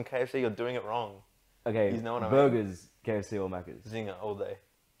nuggets from KFC, you're doing it wrong. Okay. You know what I mean? Burgers, KFC or Macca's. Zinger all day.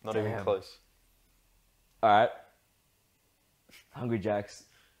 Not even close. All right. Hungry Jack's.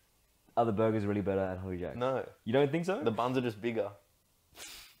 Are the burgers really better at Hungry Jack's? No. You don't think so? The buns are just bigger.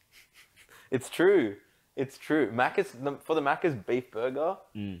 It's true. It's true. For the Macca's beef burger,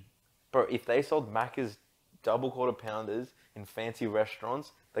 bro, if they sold Macca's double quarter pounders in fancy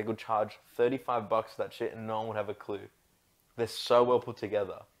restaurants, they could charge $35 for that shit and no one would have a clue. They're so well put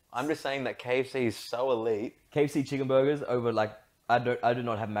together. I'm just saying that KFC is so elite. KFC chicken burgers over like, I do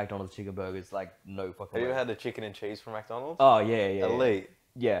not have McDonald's chicken burgers, like no fucking Have you way. ever had the chicken and cheese from McDonald's? Oh yeah. Elite.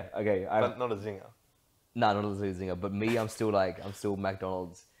 Yeah, okay. But not a zinger. Nah, not a zinger. But me, I'm still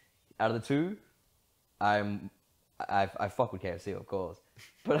McDonald's. Out of the two, I fuck with KFC, of course.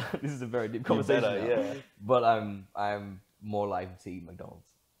 But this is a very deep conversation now. Yeah. But I'm more likely to eat McDonald's.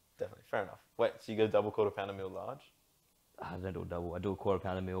 Definitely, fair enough. Wait, so you go double quarter pounder meal large? I don't do a double. I do a quarter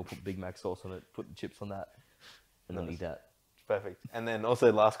pounder meal, put Big Mac sauce on it, put the chips on that, and then eat that. Perfect. And then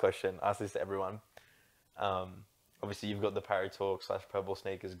also last question, I ask this to everyone. obviously you've got the Parry Talk / Purple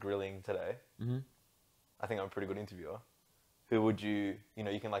Sneakers grilling today. Mm-hmm. I think I'm a pretty good interviewer. Who would you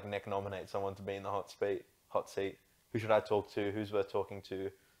you can like neck nominate someone to be in the hot seat? Who should I talk to? Who's worth talking to?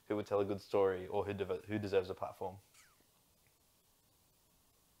 Who would tell a good story? Or who deserves a platform?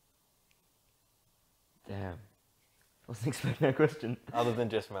 Damn. I wasn't expecting that question. Other than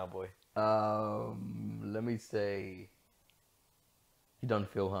just Malboy. Let me say, you don't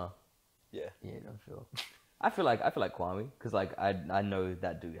feel, huh? Yeah. Yeah, you don't feel. I feel like Kwame, because like I know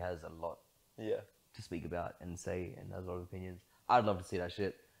that dude has a lot Yeah. to speak about and say, and has a lot of opinions. I'd love to see that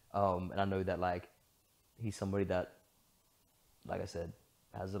shit. And I know that like he's somebody that, like I said,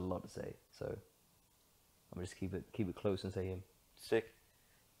 has a lot to say. So I'm gonna just keep it close and say him. Sick.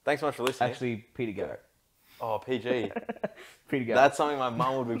 Thanks so much for listening. Actually, Peter Garrett. Oh, PG. Peter Garrett. That's something my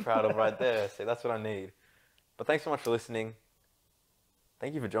mum would be proud of right there. See, that's what I need. But thanks so much for listening.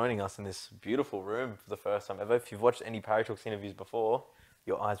 Thank you for joining us in this beautiful room for the first time ever. If you've watched any Parry Talks interviews before,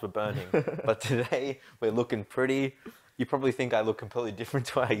 your eyes were burning. But today, we're looking pretty. You probably think I look completely different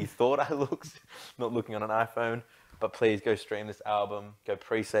to how you thought I looked, not looking on an iPhone. But please go stream this album. Go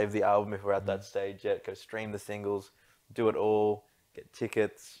pre-save the album if we're at that stage yet. Go stream the singles. Do it all. Get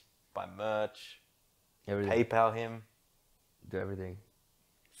tickets. Buy merch. Everything. PayPal him. Do everything.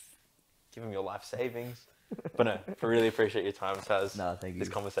 Give him your life savings. But no, I really appreciate your time, Saz. No, thank you. This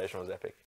conversation was epic.